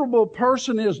miserable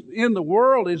person in the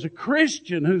world is a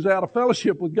Christian who's out of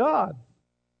fellowship with God.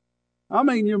 I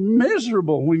mean, you're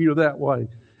miserable when you're that way.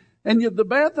 And yet the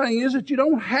bad thing is that you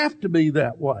don't have to be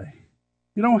that way.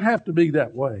 You don't have to be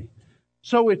that way.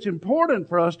 So it's important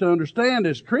for us to understand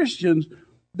as Christians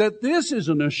that this is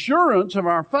an assurance of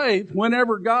our faith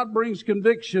whenever God brings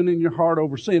conviction in your heart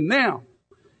over sin. Now,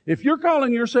 if you're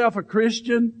calling yourself a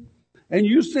Christian and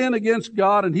you sin against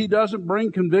God and He doesn't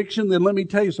bring conviction, then let me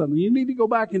tell you something. You need to go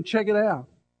back and check it out,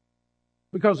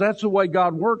 because that's the way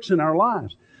God works in our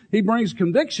lives. He brings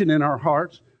conviction in our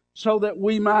hearts so that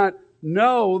we might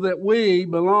know that we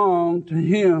belong to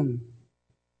Him.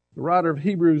 The writer of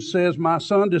Hebrews says, "My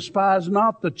son, despise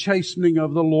not the chastening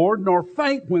of the Lord, nor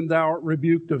faint when thou art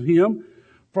rebuked of Him.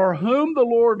 For whom the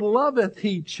Lord loveth,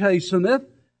 He chasteneth,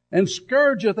 and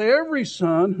scourgeth every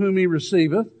son whom He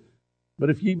receiveth. But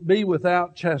if ye be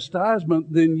without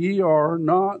chastisement, then ye are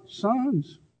not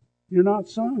sons." You're not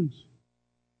sons.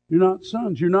 You're not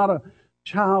sons. You're not a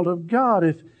child of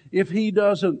God. If He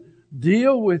doesn't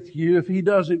deal with you, if He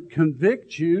doesn't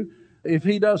convict you, if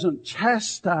He doesn't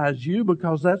chastise you,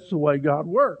 because that's the way God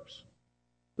works.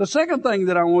 The second thing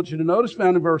that I want you to notice,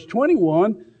 found in verse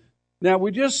 21, Now,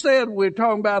 we just said we're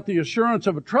talking about the assurance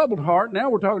of a troubled heart. Now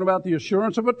we're talking about the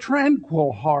assurance of a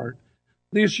tranquil heart.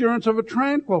 The assurance of a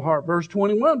tranquil heart. Verse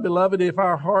 21, beloved, if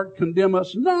our heart condemn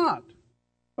us not.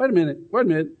 Wait a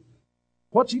minute.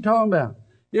 What's he talking about?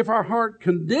 If our heart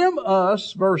condemn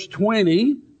us, verse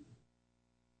 20,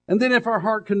 and then if our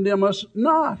heart condemn us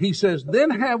not, he says, then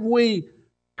have we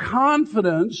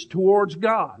confidence towards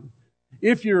God.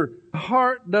 If your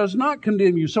heart does not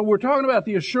condemn you. So we're talking about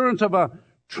the assurance of a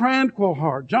tranquil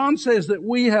heart. John says that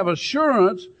we have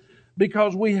assurance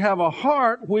because we have a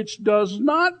heart which does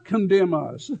not condemn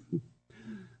us.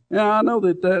 Now, I know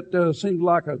that seems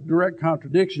like a direct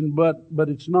contradiction, but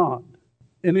it's not.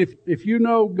 And if you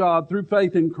know God through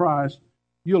faith in Christ,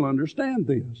 you'll understand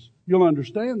this. You'll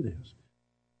understand this.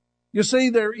 You see,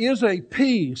 there is a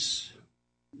peace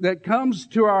that comes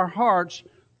to our hearts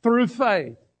through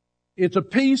faith. It's a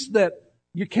peace that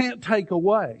you can't take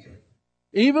away.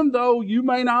 Even though you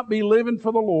may not be living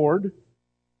for the Lord,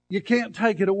 you can't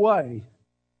take it away.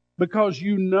 Because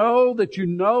you know that you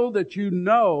know that you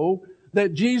know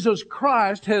that Jesus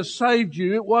Christ has saved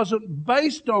you. It wasn't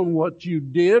based on what you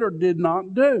did or did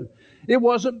not do. It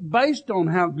wasn't based on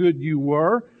how good you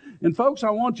were. And folks, I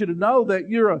want you to know that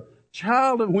you're a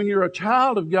child of, when you're a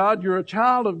child of God, you're a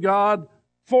child of God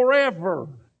forever.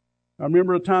 I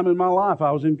remember a time in my life,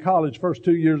 I was in college, first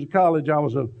 2 years of college, I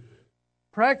was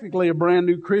practically a brand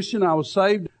new Christian. I was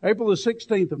saved April the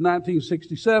 16th of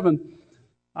 1967.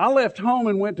 I left home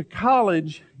and went to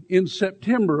college in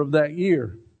September of that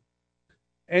year.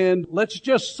 And let's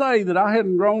just say that I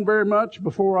hadn't grown very much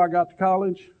before I got to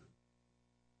college.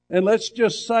 And let's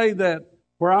just say that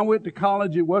where I went to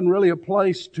college, it wasn't really a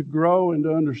place to grow and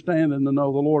to understand and to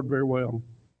know the Lord very well.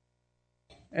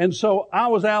 And so I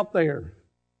was out there.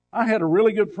 I had a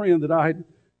really good friend that I had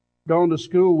gone to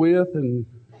school with and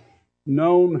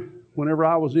known whenever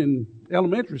I was in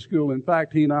elementary school. In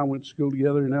fact, he and I went to school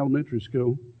together in elementary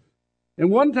school. And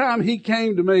one time he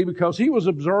came to me because he was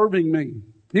observing me.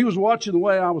 He was watching the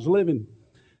way I was living.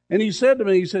 And he said to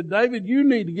me, he said, David, you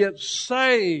need to get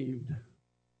saved.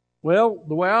 Well,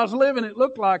 the way I was living, it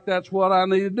looked like that's what I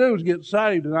needed to do, is get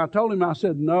saved. And I told him, I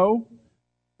said, no,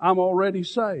 I'm already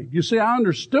saved. You see, I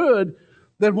understood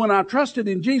that when I trusted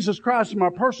in Jesus Christ as my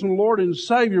personal Lord and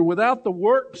Savior, without the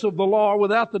works of the law,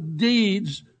 without the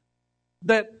deeds,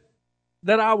 that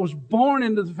I was born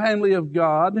into the family of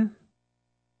God.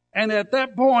 And at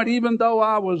that point, even though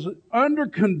I was under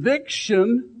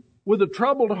conviction with a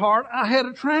troubled heart, I had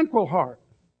a tranquil heart.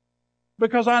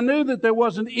 Because I knew that there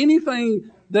wasn't anything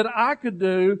that I could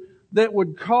do that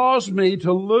would cause me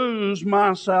to lose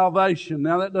my salvation.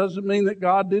 Now, that doesn't mean that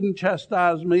God didn't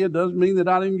chastise me. It doesn't mean that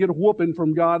I didn't get a whooping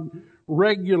from God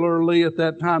regularly at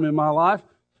that time in my life,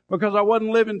 because I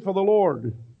wasn't living for the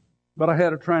Lord. But I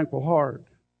had a tranquil heart.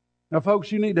 Now, folks,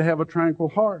 you need to have a tranquil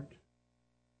heart.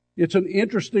 It's an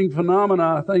interesting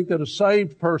phenomenon, I think, that a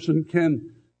saved person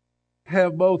can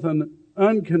have both an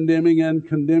uncondemning and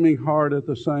condemning heart at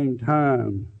the same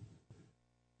time.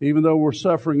 Even though we're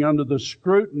suffering under the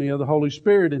scrutiny of the Holy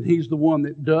Spirit, and He's the one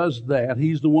that does that.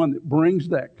 He's the one that brings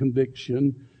that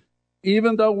conviction.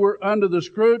 Even though we're under the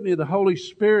scrutiny of the Holy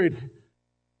Spirit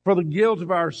for the guilt of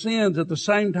our sins, at the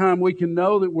same time we can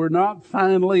know that we're not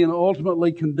finally and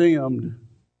ultimately condemned,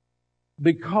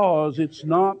 because it's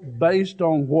not based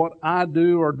on what I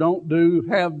do or don't do,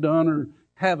 have done or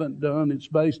haven't done. It's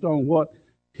based on what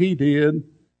He did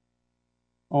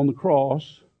on the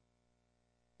cross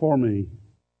for me.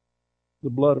 The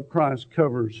blood of Christ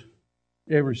covers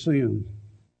every sin.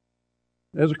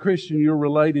 As a Christian, you're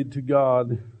related to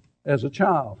God as a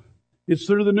child. It's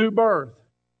through the new birth.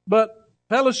 But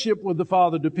fellowship with the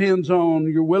Father depends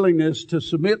on your willingness to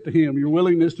submit to Him, your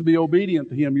willingness to be obedient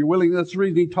to Him, that's the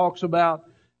reason He talks about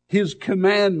His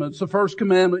commandments. The first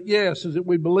commandment, yes, is that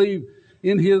we believe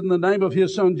in the name of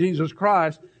His Son, Jesus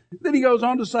Christ. Then He goes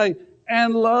on to say,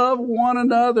 and love one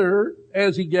another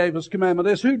as He gave us commandment.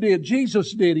 That's who did?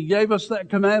 Jesus did. He gave us that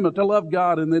commandment to love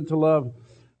God and then to love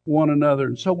one another.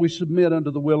 And so we submit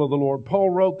unto the will of the Lord. Paul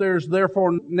wrote, there's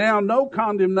therefore now no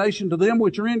condemnation to them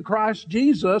which are in Christ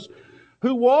Jesus,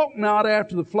 who walk not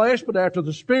after the flesh, but after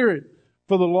the Spirit.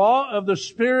 For the law of the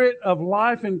Spirit of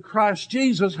life in Christ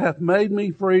Jesus hath made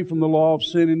me free from the law of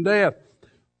sin and death.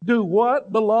 Do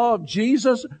what? The law of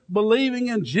Jesus, believing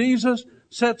in Jesus,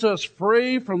 sets us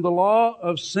free from the law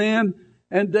of sin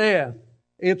and death.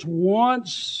 It's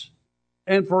once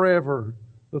and forever.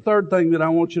 The third thing that I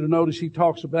want you to notice he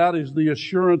talks about is the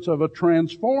assurance of a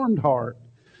transformed heart.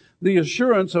 The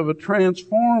assurance of a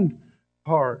transformed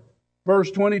heart.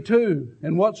 Verse 22,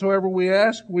 and whatsoever we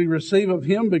ask, we receive of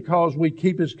Him, because we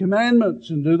keep His commandments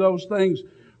and do those things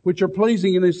which are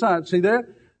pleasing in His sight. See that?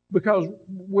 because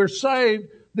we're saved,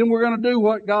 then we're going to do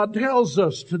what God tells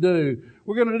us to do.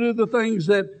 We're going to do the things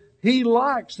that He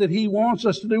likes, that He wants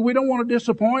us to do. We don't want to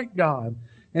disappoint God.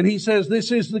 And He says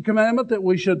this is the commandment, that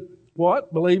we should,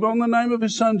 what? Believe on the name of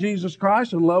His Son, Jesus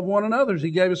Christ, and love one another.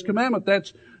 He gave us commandment.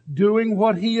 That's doing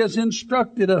what He has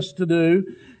instructed us to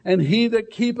do. And he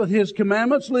that keepeth His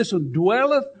commandments, listen,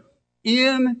 dwelleth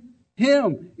in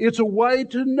Him. It's a way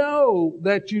to know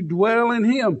that you dwell in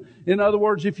Him. In other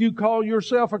words, if you call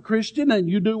yourself a Christian and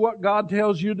you do what God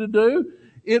tells you to do,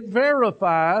 it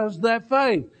verifies that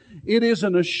faith. It is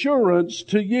an assurance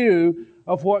to you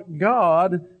of what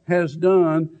God has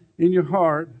done in your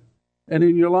heart and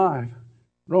in your life.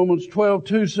 Romans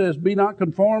 12:2 says, be not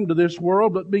conformed to this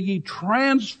world, but be ye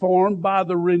transformed by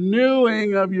the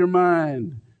renewing of your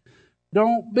mind.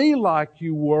 Don't be like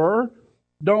you were.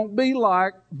 Don't be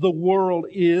like the world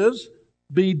is.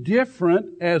 Be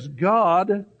different as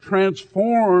God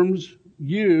transforms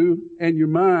you and your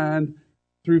mind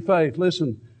through faith.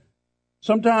 Listen,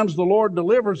 sometimes the Lord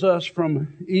delivers us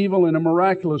from evil in a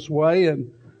miraculous way,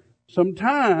 and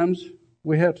sometimes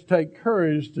we have to take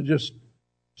courage to just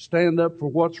stand up for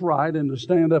what's right and to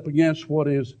stand up against what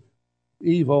is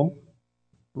evil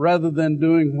rather than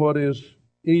doing what is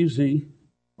easy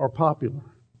or popular.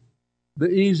 The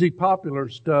easy, popular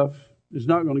stuff is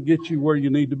not going to get you where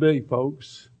you need to be,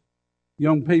 folks.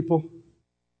 Young people,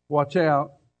 watch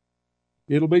out.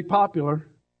 It'll be popular.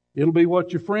 It'll be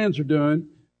what your friends are doing.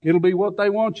 It'll be what they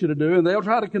want you to do, and they'll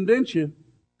try to convince you.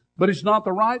 But it's not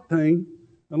the right thing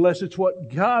unless it's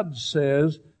what God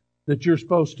says that you're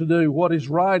supposed to do. What is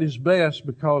right is best,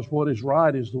 because what is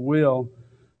right is the will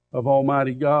of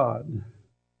Almighty God.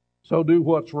 So do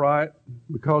what's right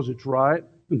because it's right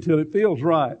until it feels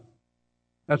right.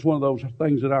 That's one of those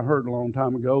things that I heard a long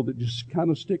time ago that just kind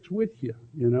of sticks with you,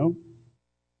 you know.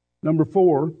 Number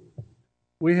 4,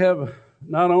 we have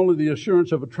not only the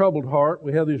assurance of a troubled heart,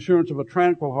 we have the assurance of a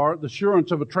tranquil heart, the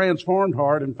assurance of a transformed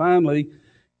heart, and finally,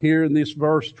 here in this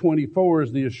verse 24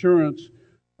 is the assurance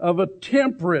of a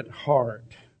temperate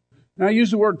heart. Now, I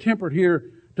use the word temperate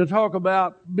here to talk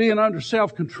about being under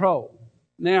self-control.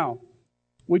 Now,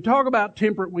 we talk about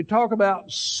temperate, we talk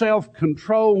about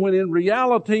self-control, when in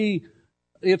reality,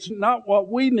 it's not what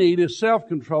we need is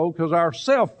self-control, because our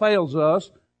self fails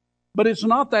us. But it's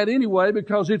not that anyway,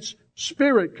 because it's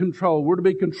spirit control. We're to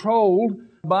be controlled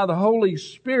by the Holy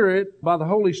Spirit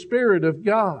of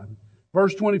God.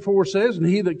 Verse 24 says, and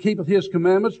he that keepeth His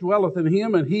commandments dwelleth in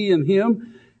Him, and He in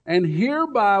him. And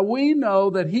hereby we know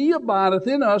that He abideth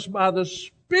in us by the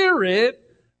Spirit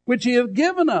which He hath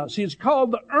given us. He's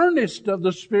called the earnest of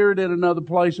the Spirit in another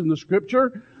place in the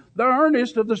Scripture. The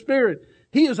earnest of the Spirit.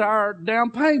 He is our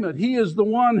down payment. He is the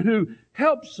one who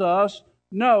helps us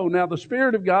know. Now, the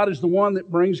Spirit of God is the one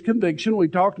that brings conviction. We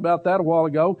talked about that a while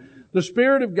ago. The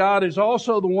Spirit of God is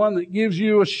also the one that gives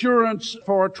you assurance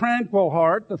for a tranquil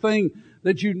heart, the thing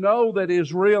that you know that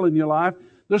is real in your life.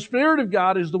 The Spirit of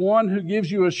God is the one who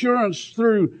gives you assurance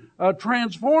through a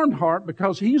transformed heart,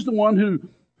 because He's the one who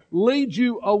leads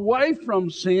you away from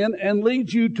sin and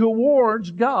leads you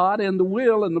towards God and the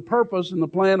will and the purpose and the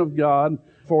plan of God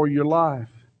for your life.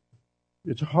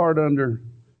 It's a heart under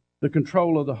the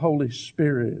control of the Holy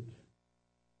Spirit.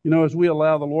 You know, as we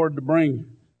allow the Lord to bring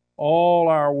all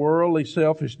our worldly,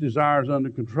 selfish desires under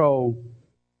control,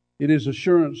 it is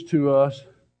assurance to us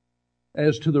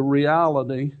as to the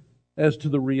reality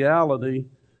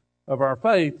of our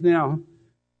faith. Now,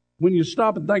 when you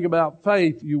stop and think about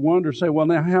faith, you wonder, say, well,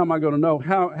 now how am I going to know?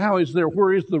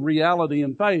 Where is the reality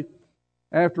in faith?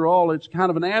 After all, it's kind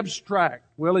of an abstract.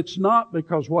 Well, it's not,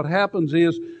 because what happens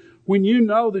is when you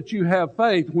know that you have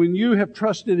faith, when you have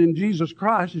trusted in Jesus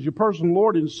Christ as your personal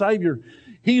Lord and Savior,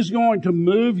 He's going to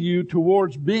move you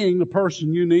towards being the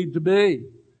person you need to be.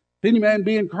 If any man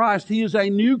be in Christ, he is a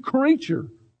new creature.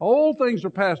 Old things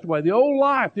are passed away. The old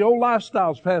life, the old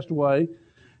lifestyle is passed away.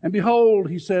 And behold,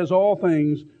 He says, all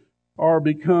things are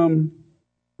become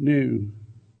new.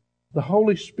 The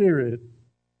Holy Spirit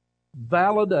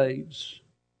validates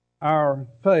our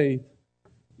faith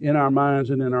in our minds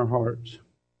and in our hearts.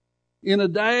 In a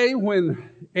day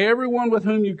when everyone with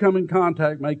whom you come in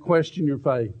contact may question your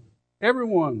faith,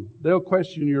 everyone, they'll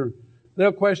question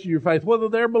your faith, whether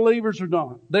they're believers or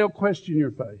not. They'll question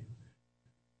your faith.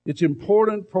 It's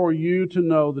important for you to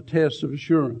know the tests of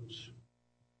assurance.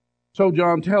 So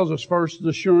John tells us first the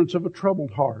assurance of a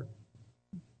troubled heart.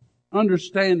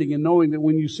 Understanding and knowing that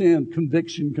when you sin,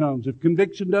 conviction comes. If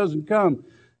conviction doesn't come,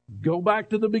 go back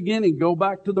to the beginning. Go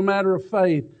back to the matter of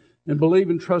faith and believe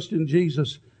and trust in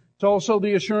Jesus. It's also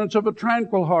the assurance of a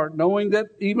tranquil heart, knowing that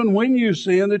even when you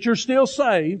sin, that you're still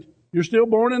saved. You're still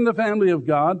born in the family of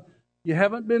God. You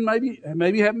haven't been,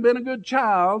 maybe you haven't been a good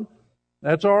child.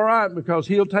 That's all right, because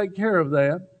He'll take care of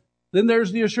that. Then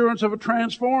there's the assurance of a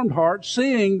transformed heart,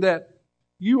 seeing that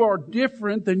you are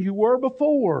different than you were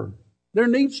before. There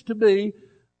needs to be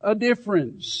a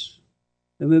difference.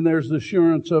 And then there's the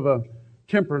assurance of a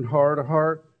temperate heart, a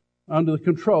heart under the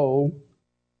control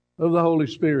of the Holy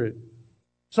Spirit.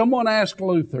 Someone asked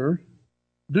Luther,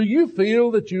 "Do you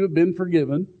feel that you have been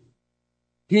forgiven?"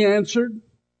 He answered,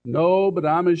 "No, but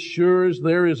I'm as sure as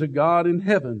there is a God in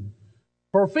heaven.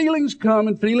 For feelings come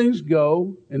and feelings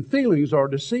go, and feelings are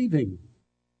deceiving.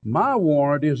 My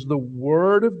warrant is the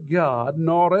Word of God,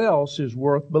 naught else is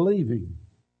worth believing.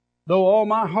 Though all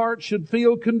my heart should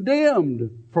feel condemned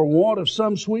for want of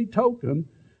some sweet token,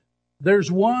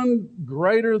 there's one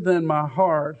greater than my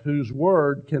heart whose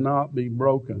word cannot be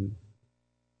broken.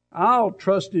 I'll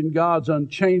trust in God's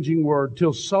unchanging word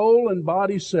till soul and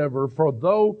body sever, for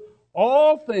though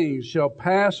all things shall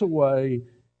pass away,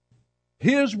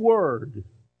 His word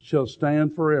shall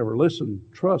stand forever." Listen,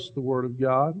 trust the word of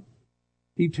God.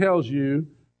 He tells you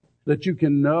that you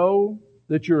can know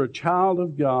that you're a child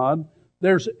of God.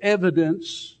 There's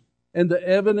evidence, and the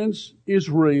evidence is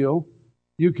real.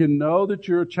 You can know that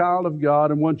you're a child of God,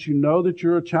 and once you know that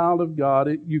you're a child of God,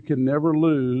 you can never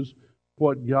lose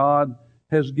what God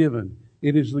has given.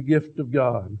 It is the gift of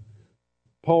God.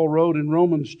 Paul wrote in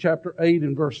Romans chapter 8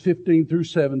 and verse 15 through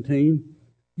 17,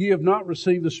 "Ye have not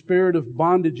received the spirit of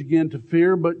bondage again to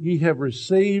fear, but ye have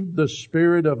received the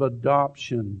spirit of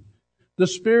adoption. The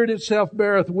Spirit itself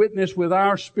beareth witness with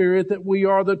our spirit that we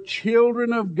are the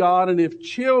children of God, and if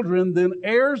children, then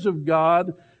heirs of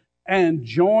God, and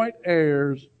joint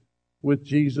heirs with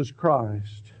Jesus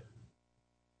Christ."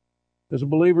 As a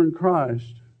believer in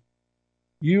Christ,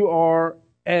 you are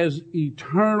as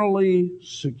eternally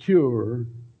secure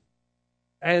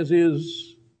as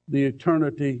is the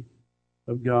eternity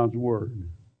of God's Word.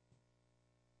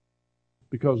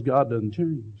 Because God doesn't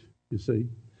change, you see.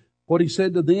 What He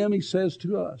said to them, He says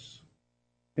to us.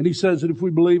 And He says that if we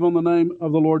believe on the name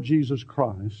of the Lord Jesus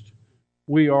Christ,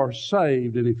 we are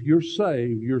saved. And if you're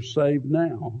saved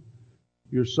now.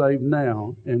 You're saved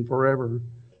now and forever.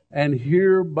 And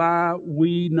hereby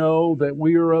we know that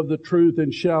we are of the truth,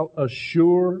 and shall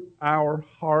assure our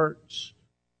hearts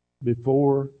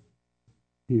before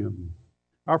Him.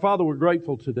 Our Father, we're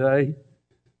grateful today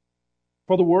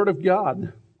for the Word of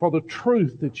God, for the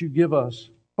truth that You give us.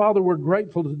 Father, we're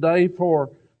grateful today for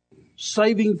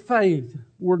saving faith.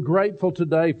 We're grateful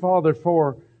today, Father,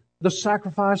 for the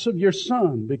sacrifice of Your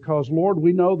Son, because, Lord,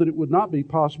 we know that it would not be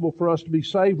possible for us to be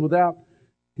saved without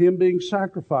Him being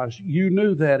sacrificed. You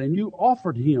knew that, and You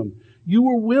offered Him. You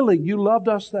were willing. You loved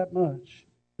us that much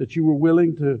that You were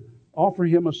willing to offer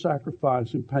Him a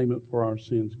sacrifice in payment for our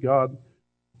sins. God,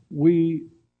 we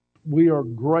are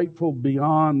grateful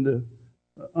beyond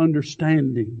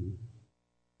understanding,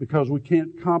 because we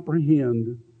can't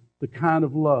comprehend the kind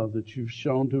of love that You've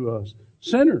shown to us.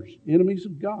 Sinners, enemies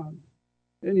of God.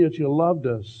 And yet You loved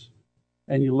us,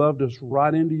 and You loved us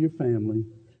right into Your family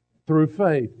through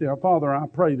faith. Now, Father, I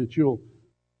pray that You'll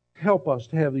help us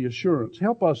to have the assurance.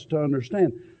 Help us to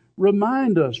understand.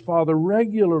 Remind us, Father,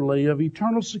 regularly of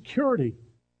eternal security,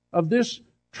 of this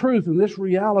truth and this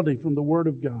reality from the Word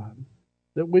of God,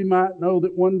 that we might know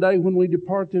that one day when we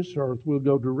depart this earth, we'll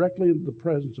go directly into the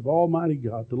presence of Almighty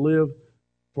God to live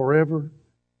forever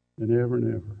and ever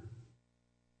and ever.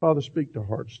 Father, speak to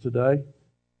hearts today.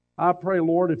 I pray,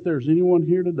 Lord, if there's anyone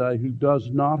here today who does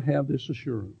not have this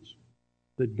assurance,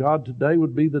 that God, today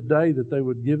would be the day that they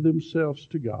would give themselves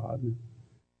to God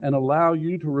and allow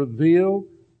You to reveal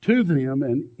to them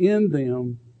and in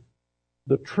them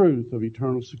the truth of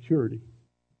eternal security.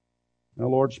 Now,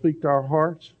 Lord, speak to our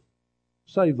hearts.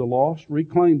 Save the lost.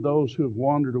 Reclaim those who have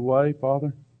wandered away,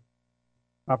 Father.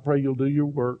 I pray You'll do Your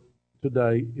work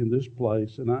today in this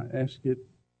place, and I ask it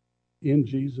in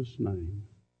Jesus' name.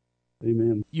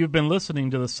 Amen. You've been listening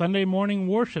to the Sunday morning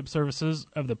worship services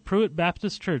of the Pruitt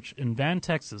Baptist Church in Van,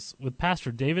 Texas, with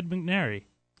Pastor David McNary.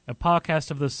 A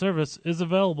podcast of this service is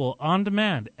available on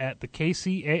demand at the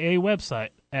KCAA website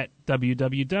at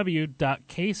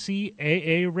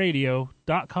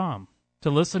www.kcaaradio.com. To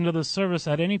listen to the service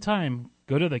at any time,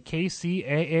 go to the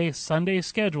KCAA Sunday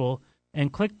schedule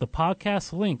and click the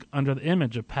podcast link under the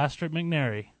image of Pastor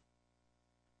McNary.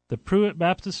 The Pruitt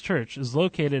Baptist Church is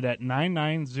located at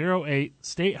 9908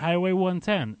 State Highway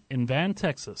 110 in Van,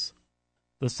 Texas.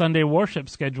 The Sunday worship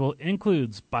schedule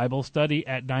includes Bible study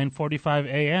at 9:45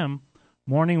 a.m.,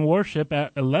 morning worship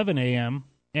at 11 a.m.,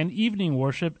 and evening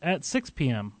worship at 6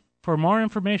 p.m. For more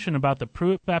information about the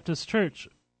Pruitt Baptist Church,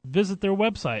 visit their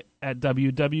website at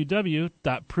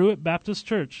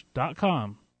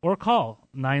www.pruittbaptistchurch.com. or call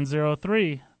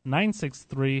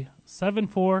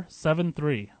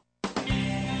 903-963-7473.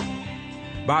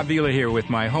 Bob Vila here with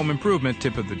my home improvement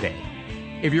tip of the day.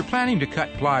 If you're planning to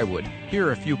cut plywood, here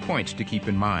are a few points to keep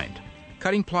in mind.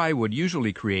 Cutting plywood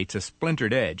usually creates a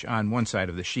splintered edge on one side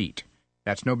of the sheet.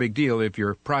 That's no big deal if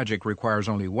your project requires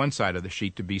only one side of the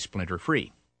sheet to be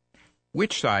splinter-free.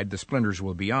 Which side the splinters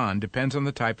will be on depends on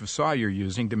the type of saw you're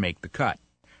using to make the cut.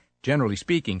 Generally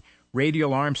speaking,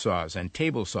 radial arm saws and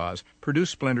table saws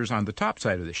produce splinters on the top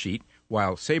side of the sheet,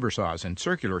 while saber saws and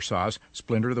circular saws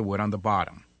splinter the wood on the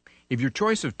bottom. If your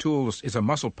choice of tools is a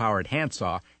muscle-powered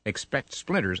handsaw, expect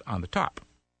splinters on the top.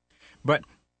 But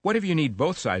what if you need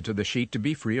both sides of the sheet to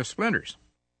be free of splinters?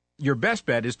 Your best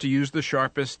bet is to use the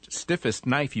sharpest, stiffest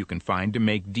knife you can find to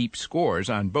make deep scores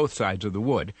on both sides of the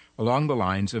wood along the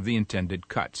lines of the intended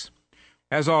cuts.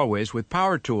 As always, with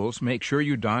power tools, make sure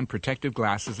you don protective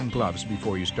glasses and gloves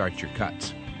before you start your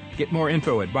cuts. Get more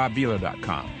info at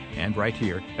bobvila.com and right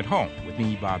here at home with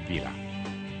me, Bob Vila.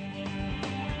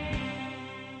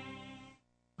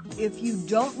 If you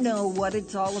don't know what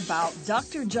it's all about,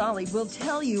 Dr. Jolly will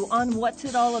tell you on What's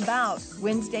It All About,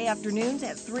 Wednesday afternoons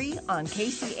at 3 on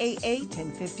KCAA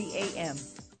 1050 AM.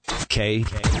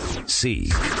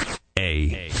 KCAA.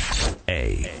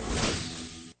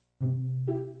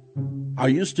 Are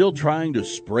you still trying to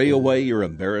spray away your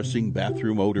embarrassing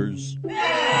bathroom odors?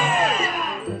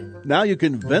 Now you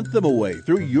can vent them away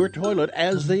through your toilet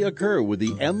as they occur with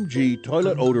the MG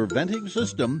Toilet Odor Venting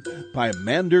System by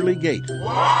Manderley Gate.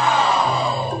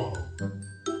 Wow!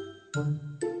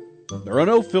 There are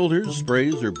no filters,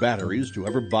 sprays, or batteries to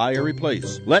ever buy or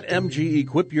replace. Let MG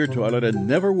equip your toilet and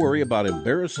never worry about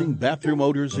embarrassing bathroom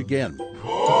odors again.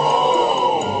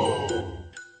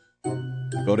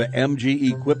 Go to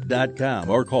mgequip.com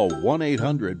or call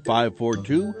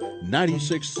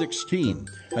 1-800-542-9616.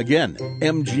 Again,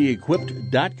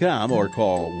 mgequipped.com or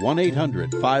call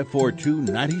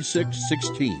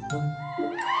 1-800-542-9616.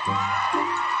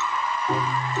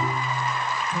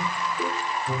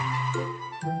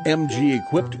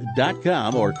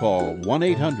 mgequipped.com or call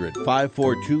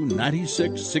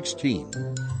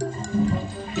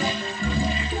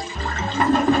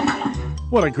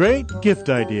 1-800-542-9616. What a great gift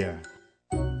idea.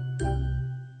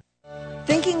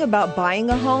 Thinking about buying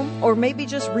a home or maybe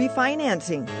just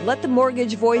refinancing? Let the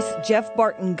mortgage voice Jeff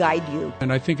Barton guide you.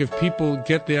 And I think if people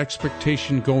get the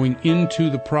expectation going into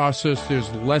the process,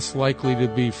 there's less likely to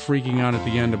be freaking out at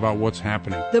the end about what's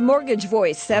happening. The Mortgage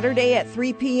Voice, Saturday at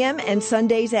 3 p.m. and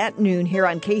Sundays at noon here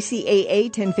on KCAA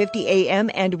 1050 AM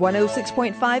and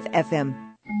 106.5 FM.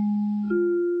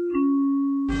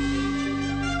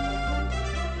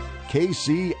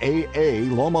 KCAA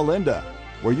Loma Linda,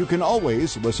 where you can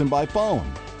always listen by phone.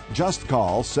 Just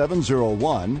call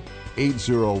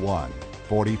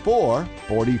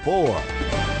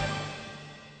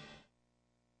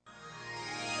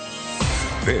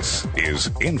 701-801-4444. This is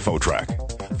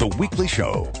InfoTrack, the weekly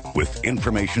show with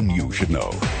information you should know.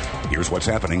 Here's what's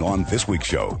happening on this week's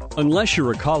show. Unless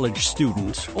you're a college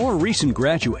student or a recent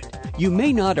graduate, you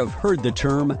may not have heard the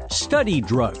term study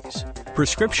drugs,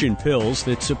 prescription pills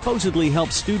that supposedly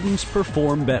help students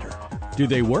perform better. Do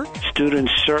they work?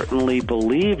 Students certainly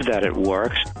believe that it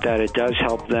works, that it does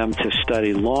help them to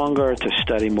study longer, to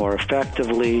study more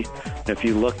effectively. If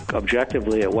you look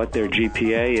objectively at what their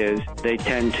GPA is, they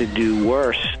tend to do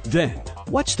worse. Then,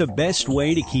 what's the best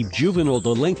way to keep juvenile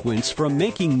delinquents from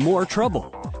making more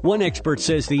trouble? One expert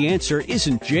says the answer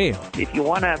isn't jail. If you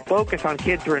want to focus on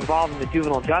kids who are involved in the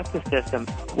juvenile justice system,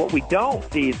 what we don't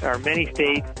see are many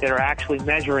states that are actually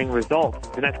measuring results,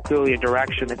 and that's clearly a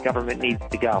direction that government needs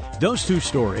to go. Those two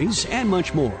stories and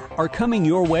much more are coming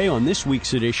your way on this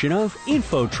week's edition of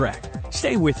InfoTrack.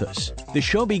 Stay with us. The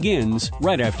show begins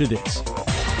right after this.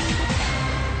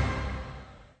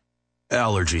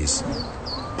 Allergies,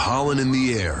 pollen in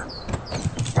the air,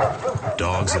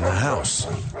 dogs in the house,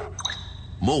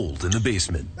 mold in the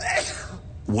basement.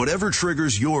 Whatever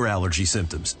triggers your allergy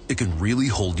symptoms, it can really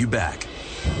hold you back.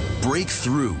 Break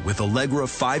through with Allegra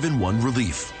 5-in-1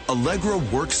 Relief. Allegra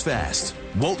works fast,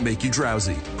 won't make you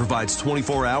drowsy, provides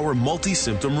 24-hour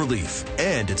multi-symptom relief,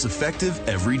 and it's effective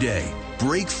every day.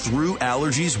 Break through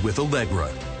allergies with Allegra.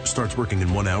 Starts working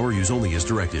in 1 hour. Use only as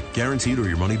directed. Guaranteed or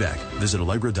your money back. Visit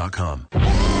Allegra.com.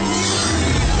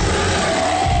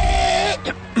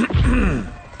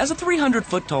 As a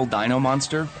 300-foot-tall dino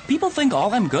monster, people think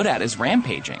all I'm good at is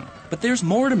rampaging. But there's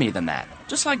more to me than that.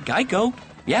 Just like Geico.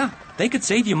 Yeah, they could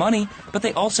save you money, but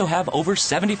they also have over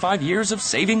 75 years of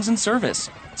savings and service.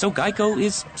 So Geico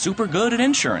is super good at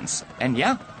insurance. And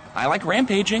yeah, I like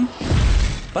rampaging.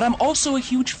 But I'm also a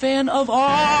huge fan of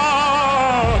opera.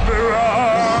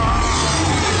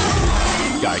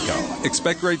 Geico.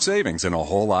 Expect great savings and a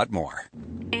whole lot more.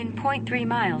 In 0.3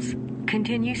 miles,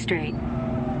 continue straight.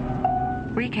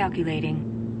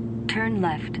 Recalculating. Turn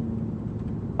left.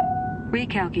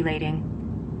 Recalculating.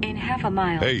 In half a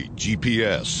mile. Hey,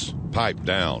 GPS, pipe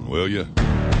down, will you?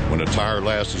 When a tire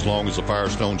lasts as long as a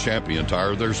Firestone Champion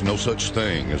tire, there's no such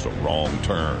thing as a wrong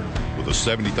turn. With a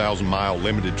 70,000-mile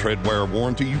limited tread wear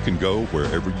warranty, you can go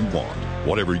wherever you want.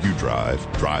 Whatever you drive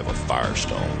a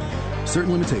Firestone.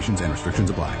 Certain limitations and restrictions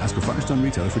apply. Ask a Firestone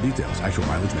retailer for details. Actual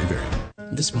mileage may vary.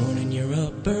 This morning you're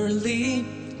up early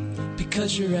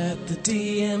because you're at the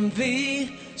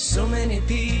DMV. So many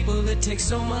people, it takes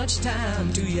so much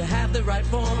time. Do you have the right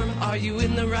form? Are you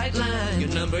in the right line? Your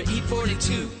number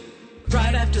E42,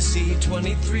 right after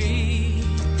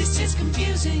C23. This is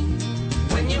confusing.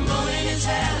 When your morning is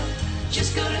hell,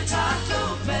 just go to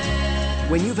Taco Bell.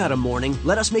 When you've had a morning,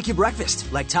 let us make you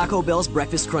breakfast, like Taco Bell's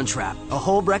Breakfast Crunch Wrap. A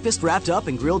whole breakfast wrapped up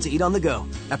and grilled to eat on the go.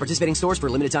 At participating stores for a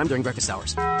limited time during breakfast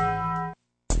hours.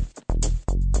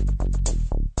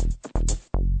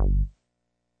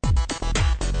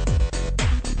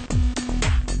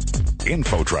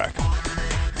 InfoTrack,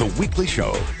 the weekly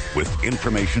show with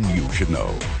information you should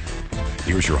know.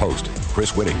 Here's your host,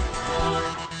 Chris Whitting.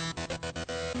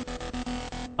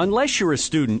 Unless you're a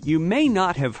student, you may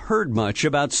not have heard much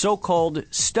about so-called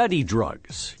study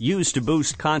drugs used to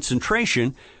boost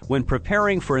concentration when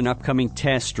preparing for an upcoming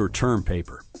test or term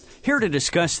paper. Here to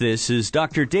discuss this is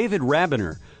Dr. David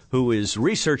Rabiner, who is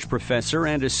research professor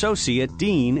and associate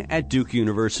dean at Duke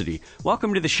University.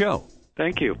 Welcome to the show.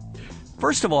 Thank you.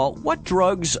 First of all, what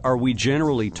drugs are we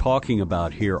generally talking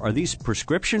about here? Are these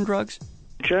prescription drugs?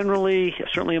 Generally,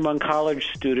 certainly among college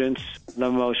students, the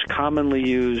most commonly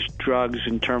used drugs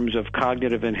in terms of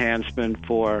cognitive enhancement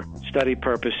for study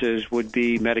purposes would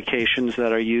be medications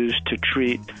that are used to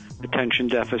treat attention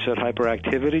deficit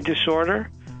hyperactivity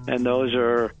disorder. And those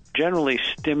are generally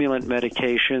stimulant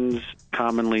medications.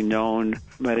 Commonly known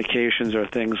medications are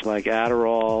things like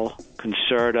Adderall,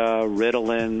 Concerta,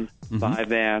 Ritalin,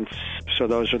 Vyvanse. So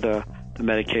those are the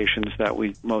medications that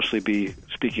we mostly be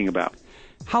speaking about.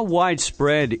 How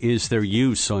widespread is their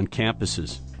use on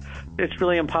campuses? It's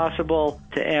really impossible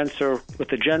to answer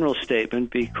with a general statement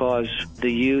because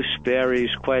the use varies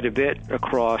quite a bit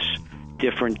across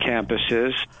different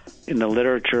campuses. In the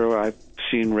literature, I've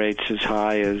seen rates as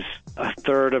high as a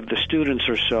third of the students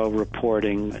or so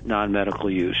reporting non-medical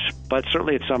use. But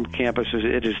certainly at some campuses,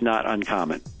 it is not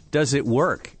uncommon. Does it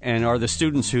work? And are the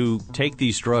students who take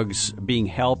these drugs being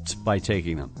helped by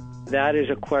taking them? That is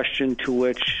a question to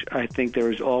which I think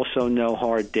there is also no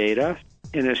hard data.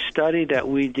 In a study that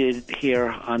we did here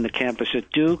on the campus at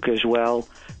Duke, as well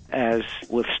as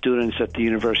with students at the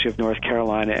University of North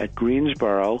Carolina at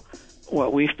Greensboro,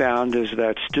 what we found is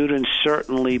that students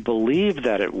certainly believe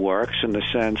that it works in the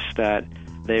sense that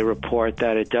they report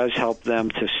that it does help them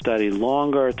to study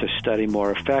longer, to study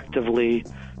more effectively,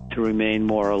 to remain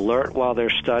more alert while they're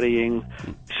studying.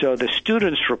 So the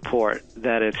students report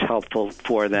that it's helpful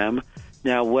for them.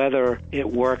 Now, whether it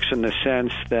works in the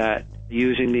sense that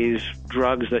using these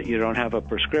drugs that you don't have a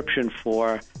prescription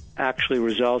for actually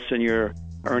results in your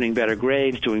earning better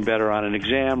grades, doing better on an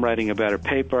exam, writing a better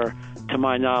paper, to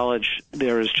my knowledge,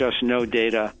 there is just no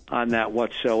data on that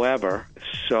whatsoever.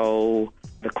 So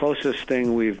the closest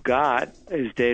thing we've got is data